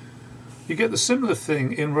 You get the similar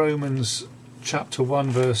thing in Romans chapter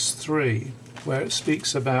 1 verse 3, where it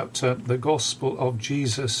speaks about the gospel of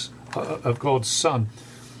Jesus, of God's Son,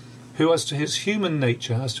 who as to his human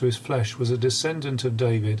nature, as to his flesh, was a descendant of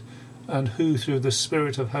David, and who through the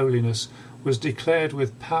Spirit of holiness was declared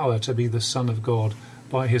with power to be the Son of God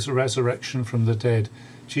by his resurrection from the dead,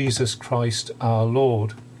 Jesus Christ our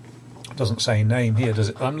Lord. It doesn't say name here, does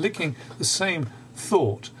it? I'm linking the same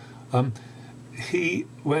thought. He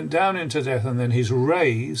went down into death and then he's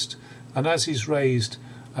raised, and as he's raised,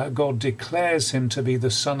 God declares him to be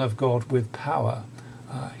the Son of God with power.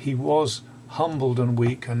 He was humbled and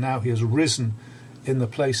weak, and now he has risen in the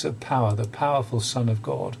place of power, the powerful Son of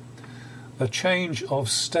God. a change of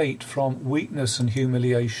state from weakness and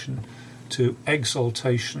humiliation to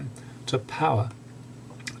exaltation, to power,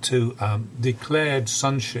 to declared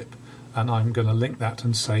sonship. And I'm going to link that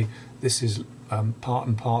and say this is part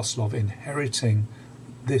and parcel of inheriting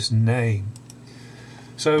this name.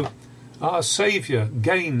 So our Saviour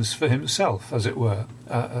gains for himself, as it were,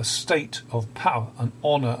 a state of power and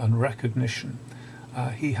honour and recognition.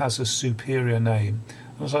 He has a superior name.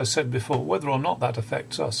 And as I said before, whether or not that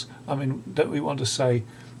affects us, I mean, don't we want to say,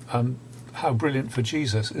 how brilliant for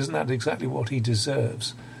Jesus? Isn't that exactly what he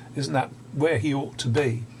deserves? Isn't that where he ought to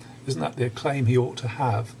be? Isn't that the acclaim he ought to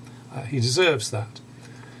have? He deserves that.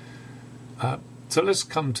 So let's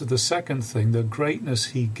come to the second thing, the greatness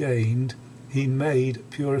he gained. He made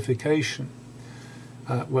purification.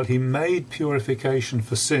 Well, he made purification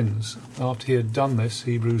for sins. After he had done this,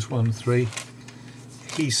 Hebrews 1:3,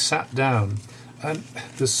 he sat down. And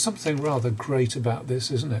there's something rather great about this,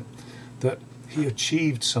 isn't it? That he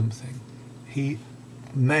achieved something. He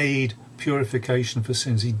made purification for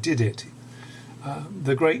sins. He did it.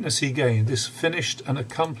 The greatness he gained, this finished and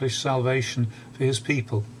accomplished salvation for his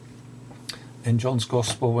people. In John's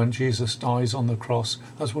Gospel, when Jesus dies on the cross,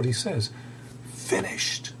 that's what he says.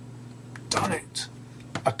 Finished. Done it.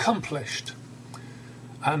 Accomplished.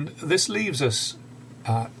 And this leaves us,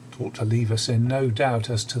 ought to leave us in no doubt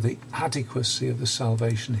as to the adequacy of the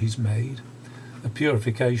salvation he's made, the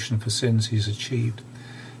purification for sins he's achieved.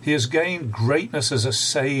 He has gained greatness as a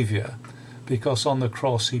saviour because on the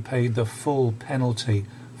cross he paid the full penalty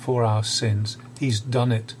for our sins. He's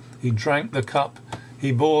done it. He drank the cup.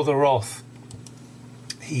 He bore the wrath.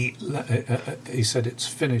 He said it's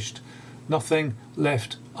finished. Nothing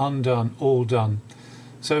left undone, all done.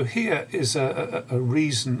 So here is a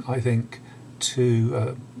reason, I think,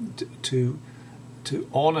 to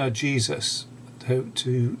honour Jesus,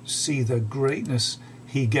 to see the greatness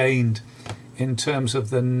he gained in terms of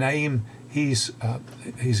the name he's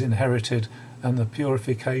inherited and the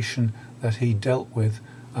purification that he dealt with.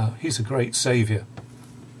 He's a great saviour.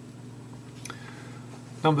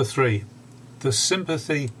 Number 3, the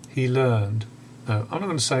sympathy he learned. Now, I'm not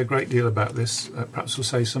going to say a great deal about this. Perhaps we'll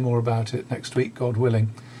say some more about it next week, God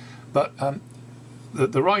willing. But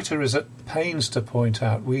the writer is at pains to point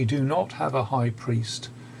out we do not have a high priest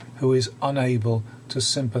who is unable to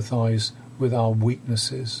sympathise with our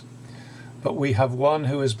weaknesses, but we have one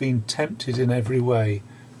who has been tempted in every way,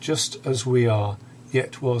 just as we are,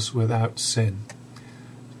 yet was without sin.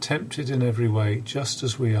 Tempted in every way, just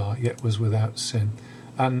as we are, yet was without sin.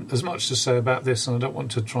 And there's much to say about this, and I don't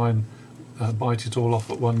want to try and bite it all off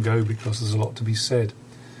at one go because there's a lot to be said.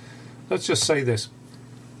 Let's just say this.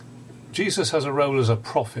 Jesus has a role as a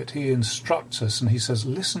prophet. He instructs us and he says,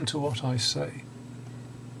 listen to what I say.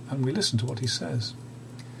 And we listen to what he says.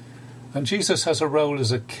 And Jesus has a role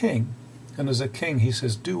as a king. And as a king, he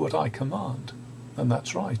says, do what I command. And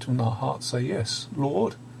that's right. And our hearts say, yes,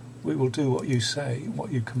 Lord, we will do what you say,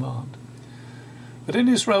 what you command. But in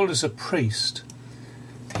his role as a priest,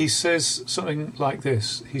 he says something like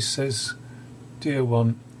this. He says, dear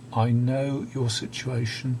one, I know your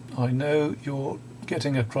situation. I know you're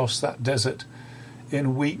getting across that desert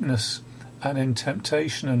in weakness and in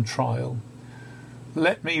temptation and trial.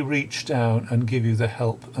 Let me reach down and give you the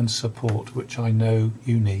help and support which I know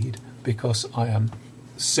you need, because I am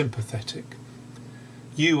sympathetic.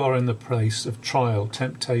 You are in the place of trial,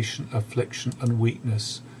 temptation, affliction and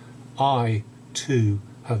weakness. I too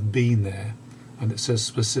have been there. And it says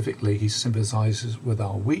specifically he sympathises with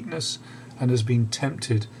our weakness and has been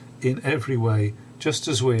tempted in every way, just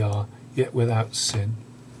as we are, yet without sin.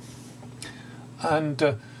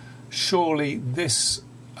 And surely this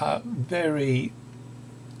very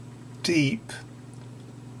deep,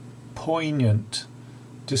 poignant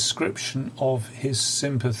description of his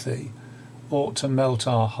sympathy ought to melt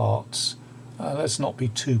our hearts. Let's not be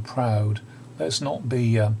too proud. Let's not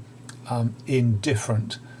be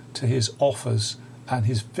indifferent to his offers and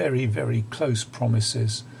his very, very close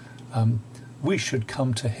promises. We should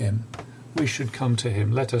come to him. We should come to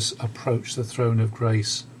him. Let us approach the throne of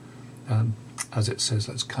grace. As it says,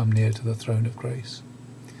 let's come near to the throne of grace.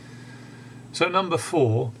 So number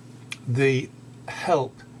 4, the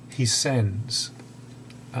help he sends.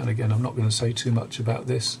 And again, I'm not going to say too much about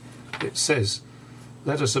this. It says,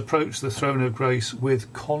 let us approach the throne of grace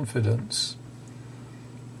with confidence.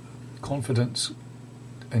 Confidence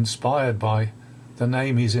inspired by the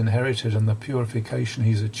name he's inherited and the purification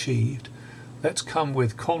he's achieved. Let's come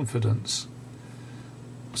with confidence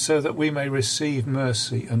so that we may receive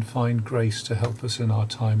mercy and find grace to help us in our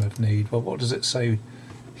time of need. Well, what does it say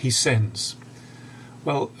he sends?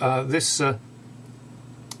 Well, this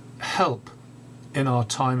help in our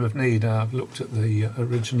time of need. I've looked at the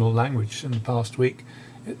original language in the past week.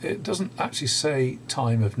 It doesn't actually say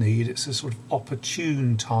time of need. It's a sort of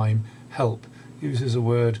opportune time help. It uses a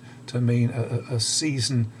word to mean a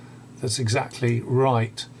season that's exactly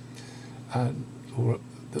right, or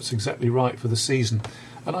that's exactly right for the season.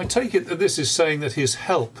 And I take it that this is saying that his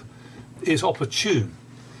help is opportune.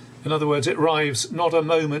 In other words, it arrives not a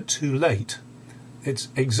moment too late. It's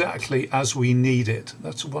exactly as we need it.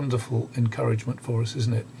 That's a wonderful encouragement for us,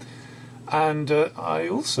 isn't it? And I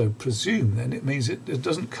also presume then it means it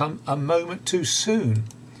doesn't come a moment too soon.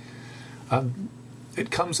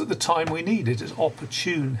 It comes at the time we need it. It's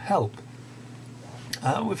opportune help.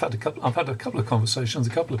 I've had a couple of conversations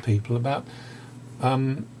with a couple of people about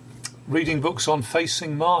reading books on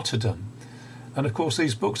facing martyrdom. And of course,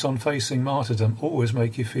 these books on facing martyrdom always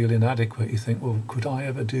make you feel inadequate. You think, well, could I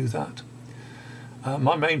ever do that?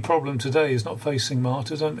 My main problem today is not facing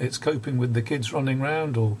martyrdom. It's coping with the kids running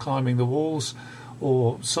around or climbing the walls,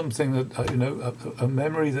 or something that, a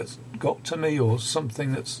memory that's got to me, or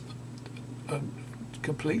something that's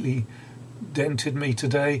completely dented me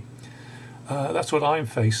today. That's what I'm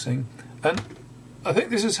facing. And I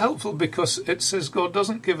think this is helpful because it says God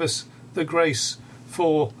doesn't give us the grace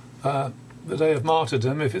for the day of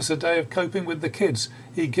martyrdom if it's a day of coping with the kids.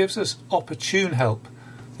 He gives us opportune help,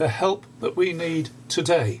 the help that we need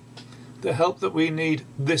today, the help that we need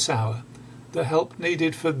this hour, the help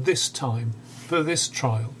needed for this time, for this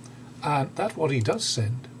trial. And that's what he does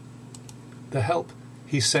send, the help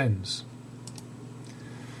he sends.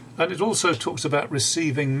 And it also talks about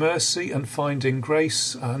receiving mercy and finding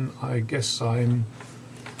grace, and I guess I'm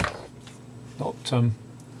not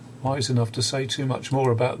wise enough to say too much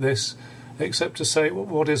more about this, except to say, well,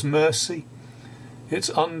 what is mercy? It's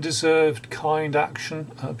undeserved kind action,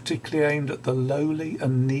 particularly aimed at the lowly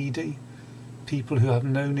and needy, people who have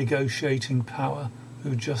no negotiating power,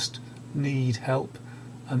 who just need help,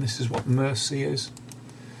 and this is what mercy is.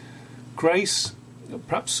 Grace,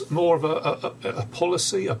 perhaps more of a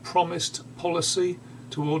policy, a promised policy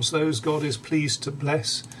towards those God is pleased to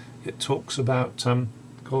bless. It talks about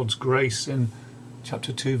God's grace in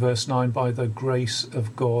chapter 2, verse 9, by the grace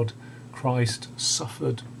of God, Christ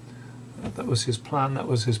suffered. That was his plan, that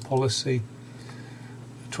was his policy.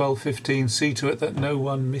 12:15, see to it that no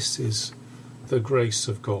one misses the grace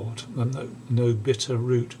of God, and no bitter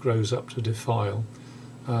root grows up to defile.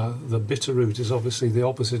 The bitter root is obviously the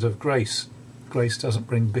opposite of grace. Grace doesn't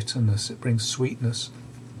bring bitterness, it brings sweetness.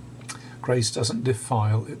 Grace doesn't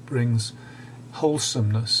defile, it brings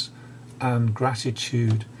wholesomeness and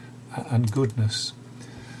gratitude and goodness.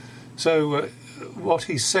 So what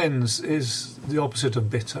he sends is the opposite of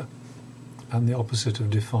bitter and the opposite of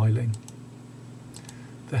defiling.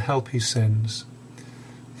 The help he sends.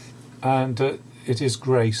 And it is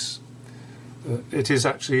grace. It is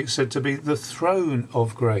actually said to be the throne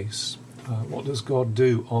of grace. What does God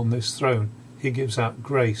do on this throne? He gives out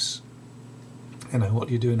grace. You know, what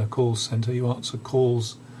you do in a call centre, you answer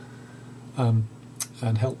calls and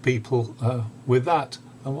help people with that.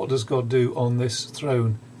 And what does God do on this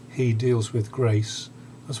throne? He deals with grace.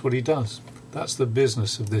 That's what he does. That's the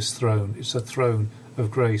business of this throne. It's a throne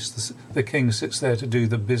of grace. The king sits there to do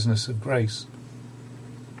the business of grace.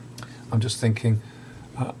 I'm just thinking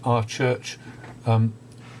our church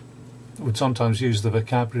would sometimes use the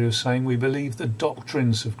vocabulary of saying we believe the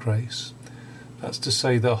doctrines of grace. That's to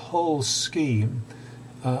say the whole scheme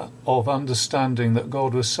of understanding that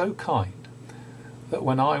God was so kind that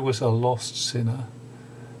when I was a lost sinner,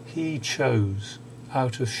 he chose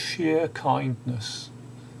out of sheer kindness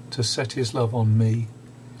to set his love on me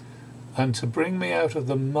and to bring me out of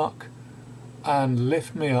the muck and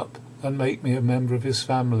lift me up and make me a member of his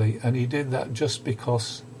family. And he did that just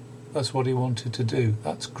because that's what he wanted to do.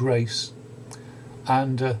 That's grace.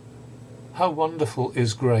 And how wonderful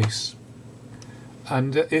is grace.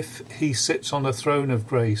 And if he sits on a throne of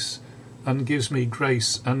grace and gives me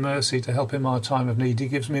grace and mercy to help in my time of need, he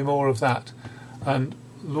gives me more of that. And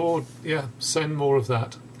Lord, send more of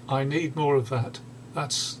that. I need more of that.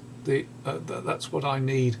 That's what I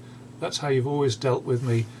need. That's how you've always dealt with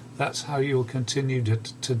me. That's how you'll continue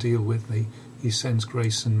to deal with me. He sends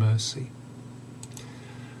grace and mercy.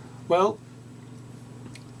 Well,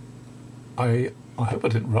 I hope I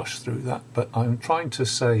didn't rush through that, but I'm trying to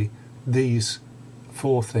say these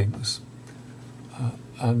 4 things,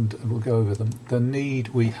 and we'll go over them. The need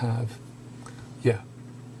we have,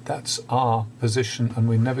 that's our position, and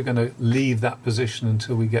we're never going to leave that position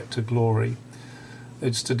until we get to glory.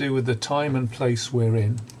 It's to do with the time and place we're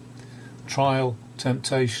in. Trial,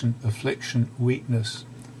 temptation, affliction, weakness.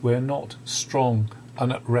 We're not strong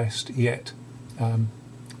and at rest yet.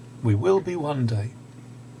 We will be one day,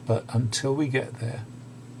 but until we get there,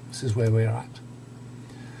 this is where we're at.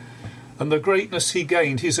 And the greatness he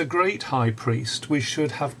gained, he's a great high priest. We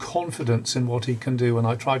should have confidence in what he can do. And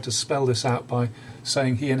I tried to spell this out by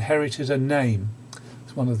saying he inherited a name.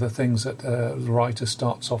 It's one of the things that the writer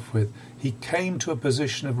starts off with. He came to a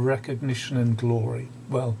position of recognition and glory.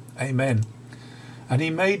 Well, amen. And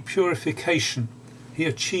he made purification. He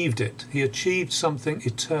achieved it. He achieved something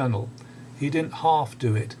eternal. He didn't half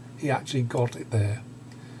do it. He actually got it there.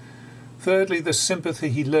 Thirdly, the sympathy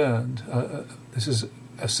he learned. This is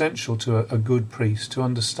essential to a good priest, to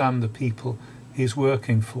understand the people he's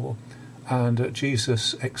working for. And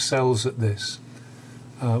Jesus excels at this.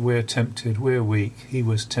 We're tempted, we're weak. He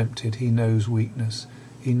was tempted. He knows weakness.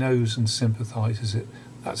 He knows and sympathises it.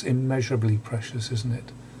 That's immeasurably precious, isn't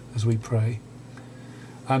it, as we pray.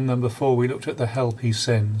 And number 4, we looked at the help he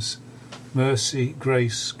sends. Mercy,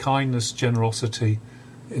 grace, kindness, generosity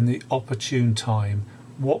in the opportune time.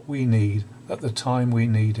 What we need at the time we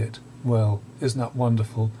need it. Well, isn't that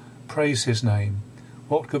wonderful? Praise his name.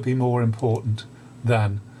 What could be more important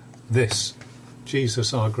than this?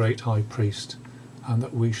 Jesus, our great high priest, and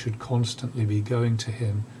that we should constantly be going to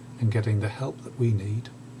him and getting the help that we need.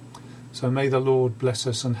 So may the Lord bless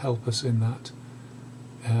us and help us in that.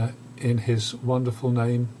 In his wonderful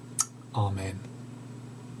name, Amen.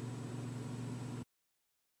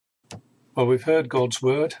 Well, we've heard God's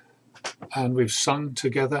word, and we've sung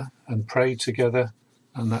together and prayed together,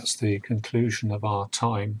 and that's the conclusion of our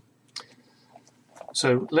time.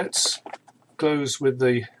 So let's close with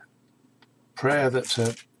the prayer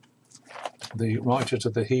that the writer to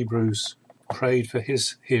the Hebrews prayed for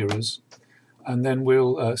his hearers, and then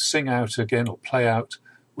we'll sing out again, or play out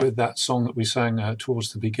with that song that we sang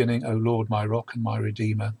towards the beginning, O Lord, my rock and my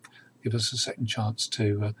redeemer. Give us a second chance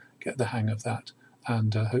to get the hang of that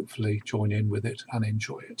and hopefully join in with it and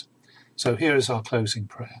enjoy it. So here is our closing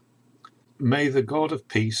prayer. May the God of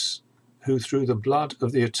peace, who through the blood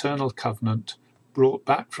of the eternal covenant brought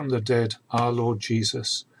back from the dead our Lord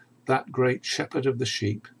Jesus, that great shepherd of the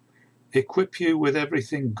sheep, equip you with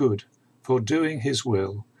everything good for doing his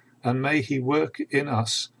will, and may he work in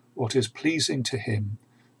us what is pleasing to him,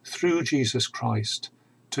 through Jesus Christ,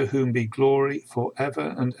 to whom be glory for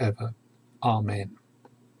ever and ever. Amen.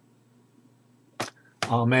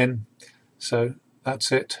 Amen. So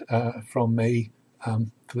that's it from me for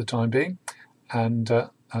the time being. And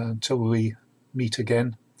until we meet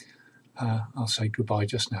again, I'll say goodbye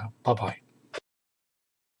just now. Bye-bye.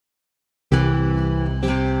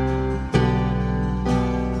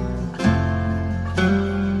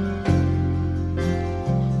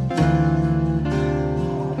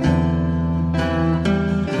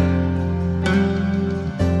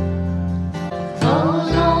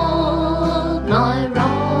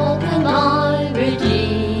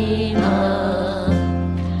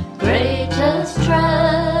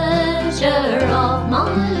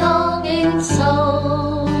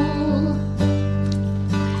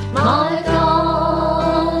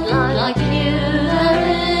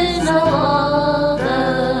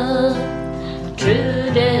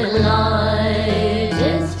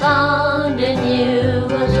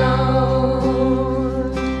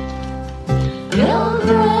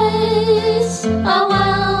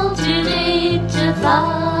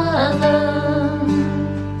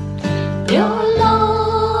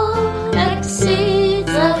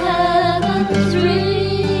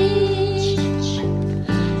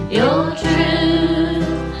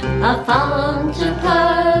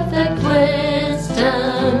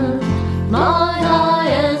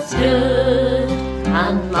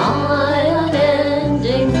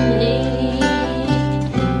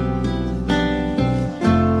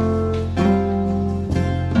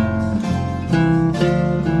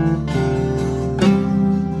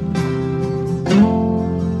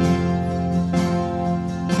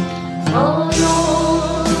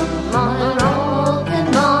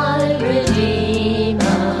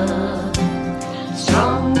 Strong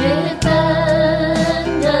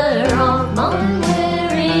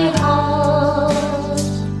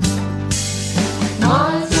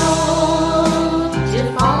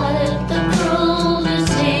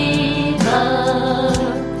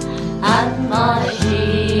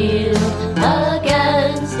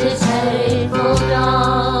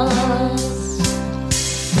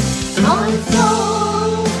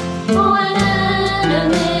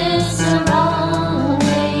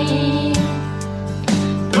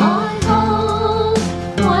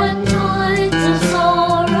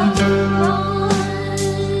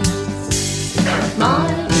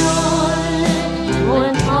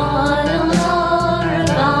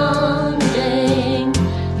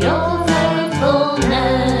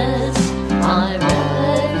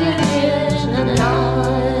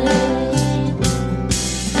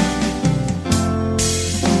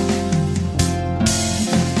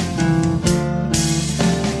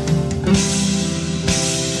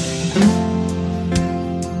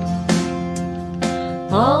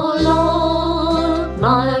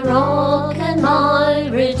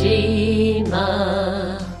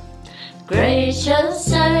the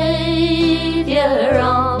Saviour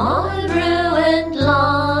of my ruined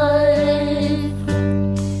life.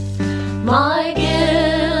 My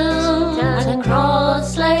guilt and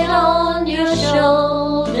cross laid on your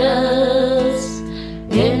shoulders.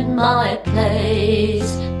 In my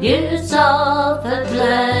place you suffered,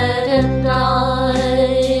 bled and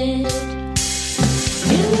died.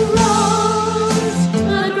 You rose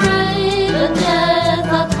the grave and death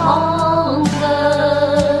had conquered.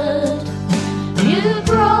 You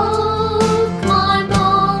broke my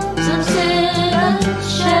bonds of sin and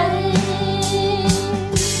shame.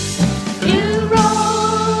 You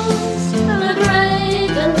rose the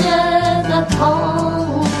grave and death had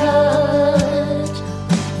conquered.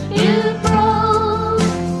 You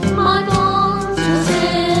broke my bonds of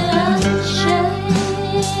sin and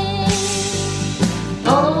shame.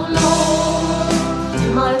 Oh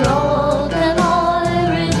Lord, my rock and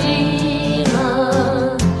my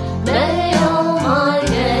redeemer, may all my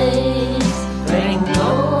days bring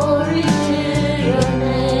glory to your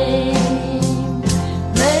name.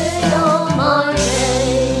 May all my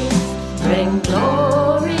days bring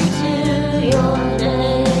glory to your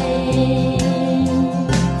name.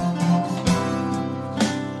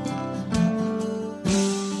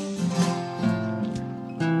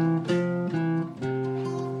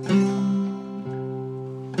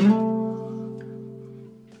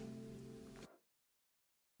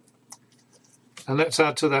 And let's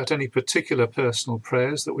add to that any particular personal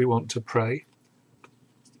prayers that we want to pray.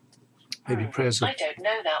 Maybe prayers of I don't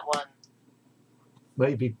know that one.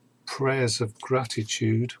 maybe prayers of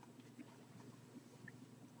gratitude.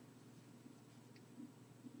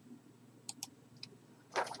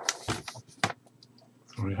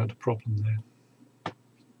 Sorry, I had a problem there.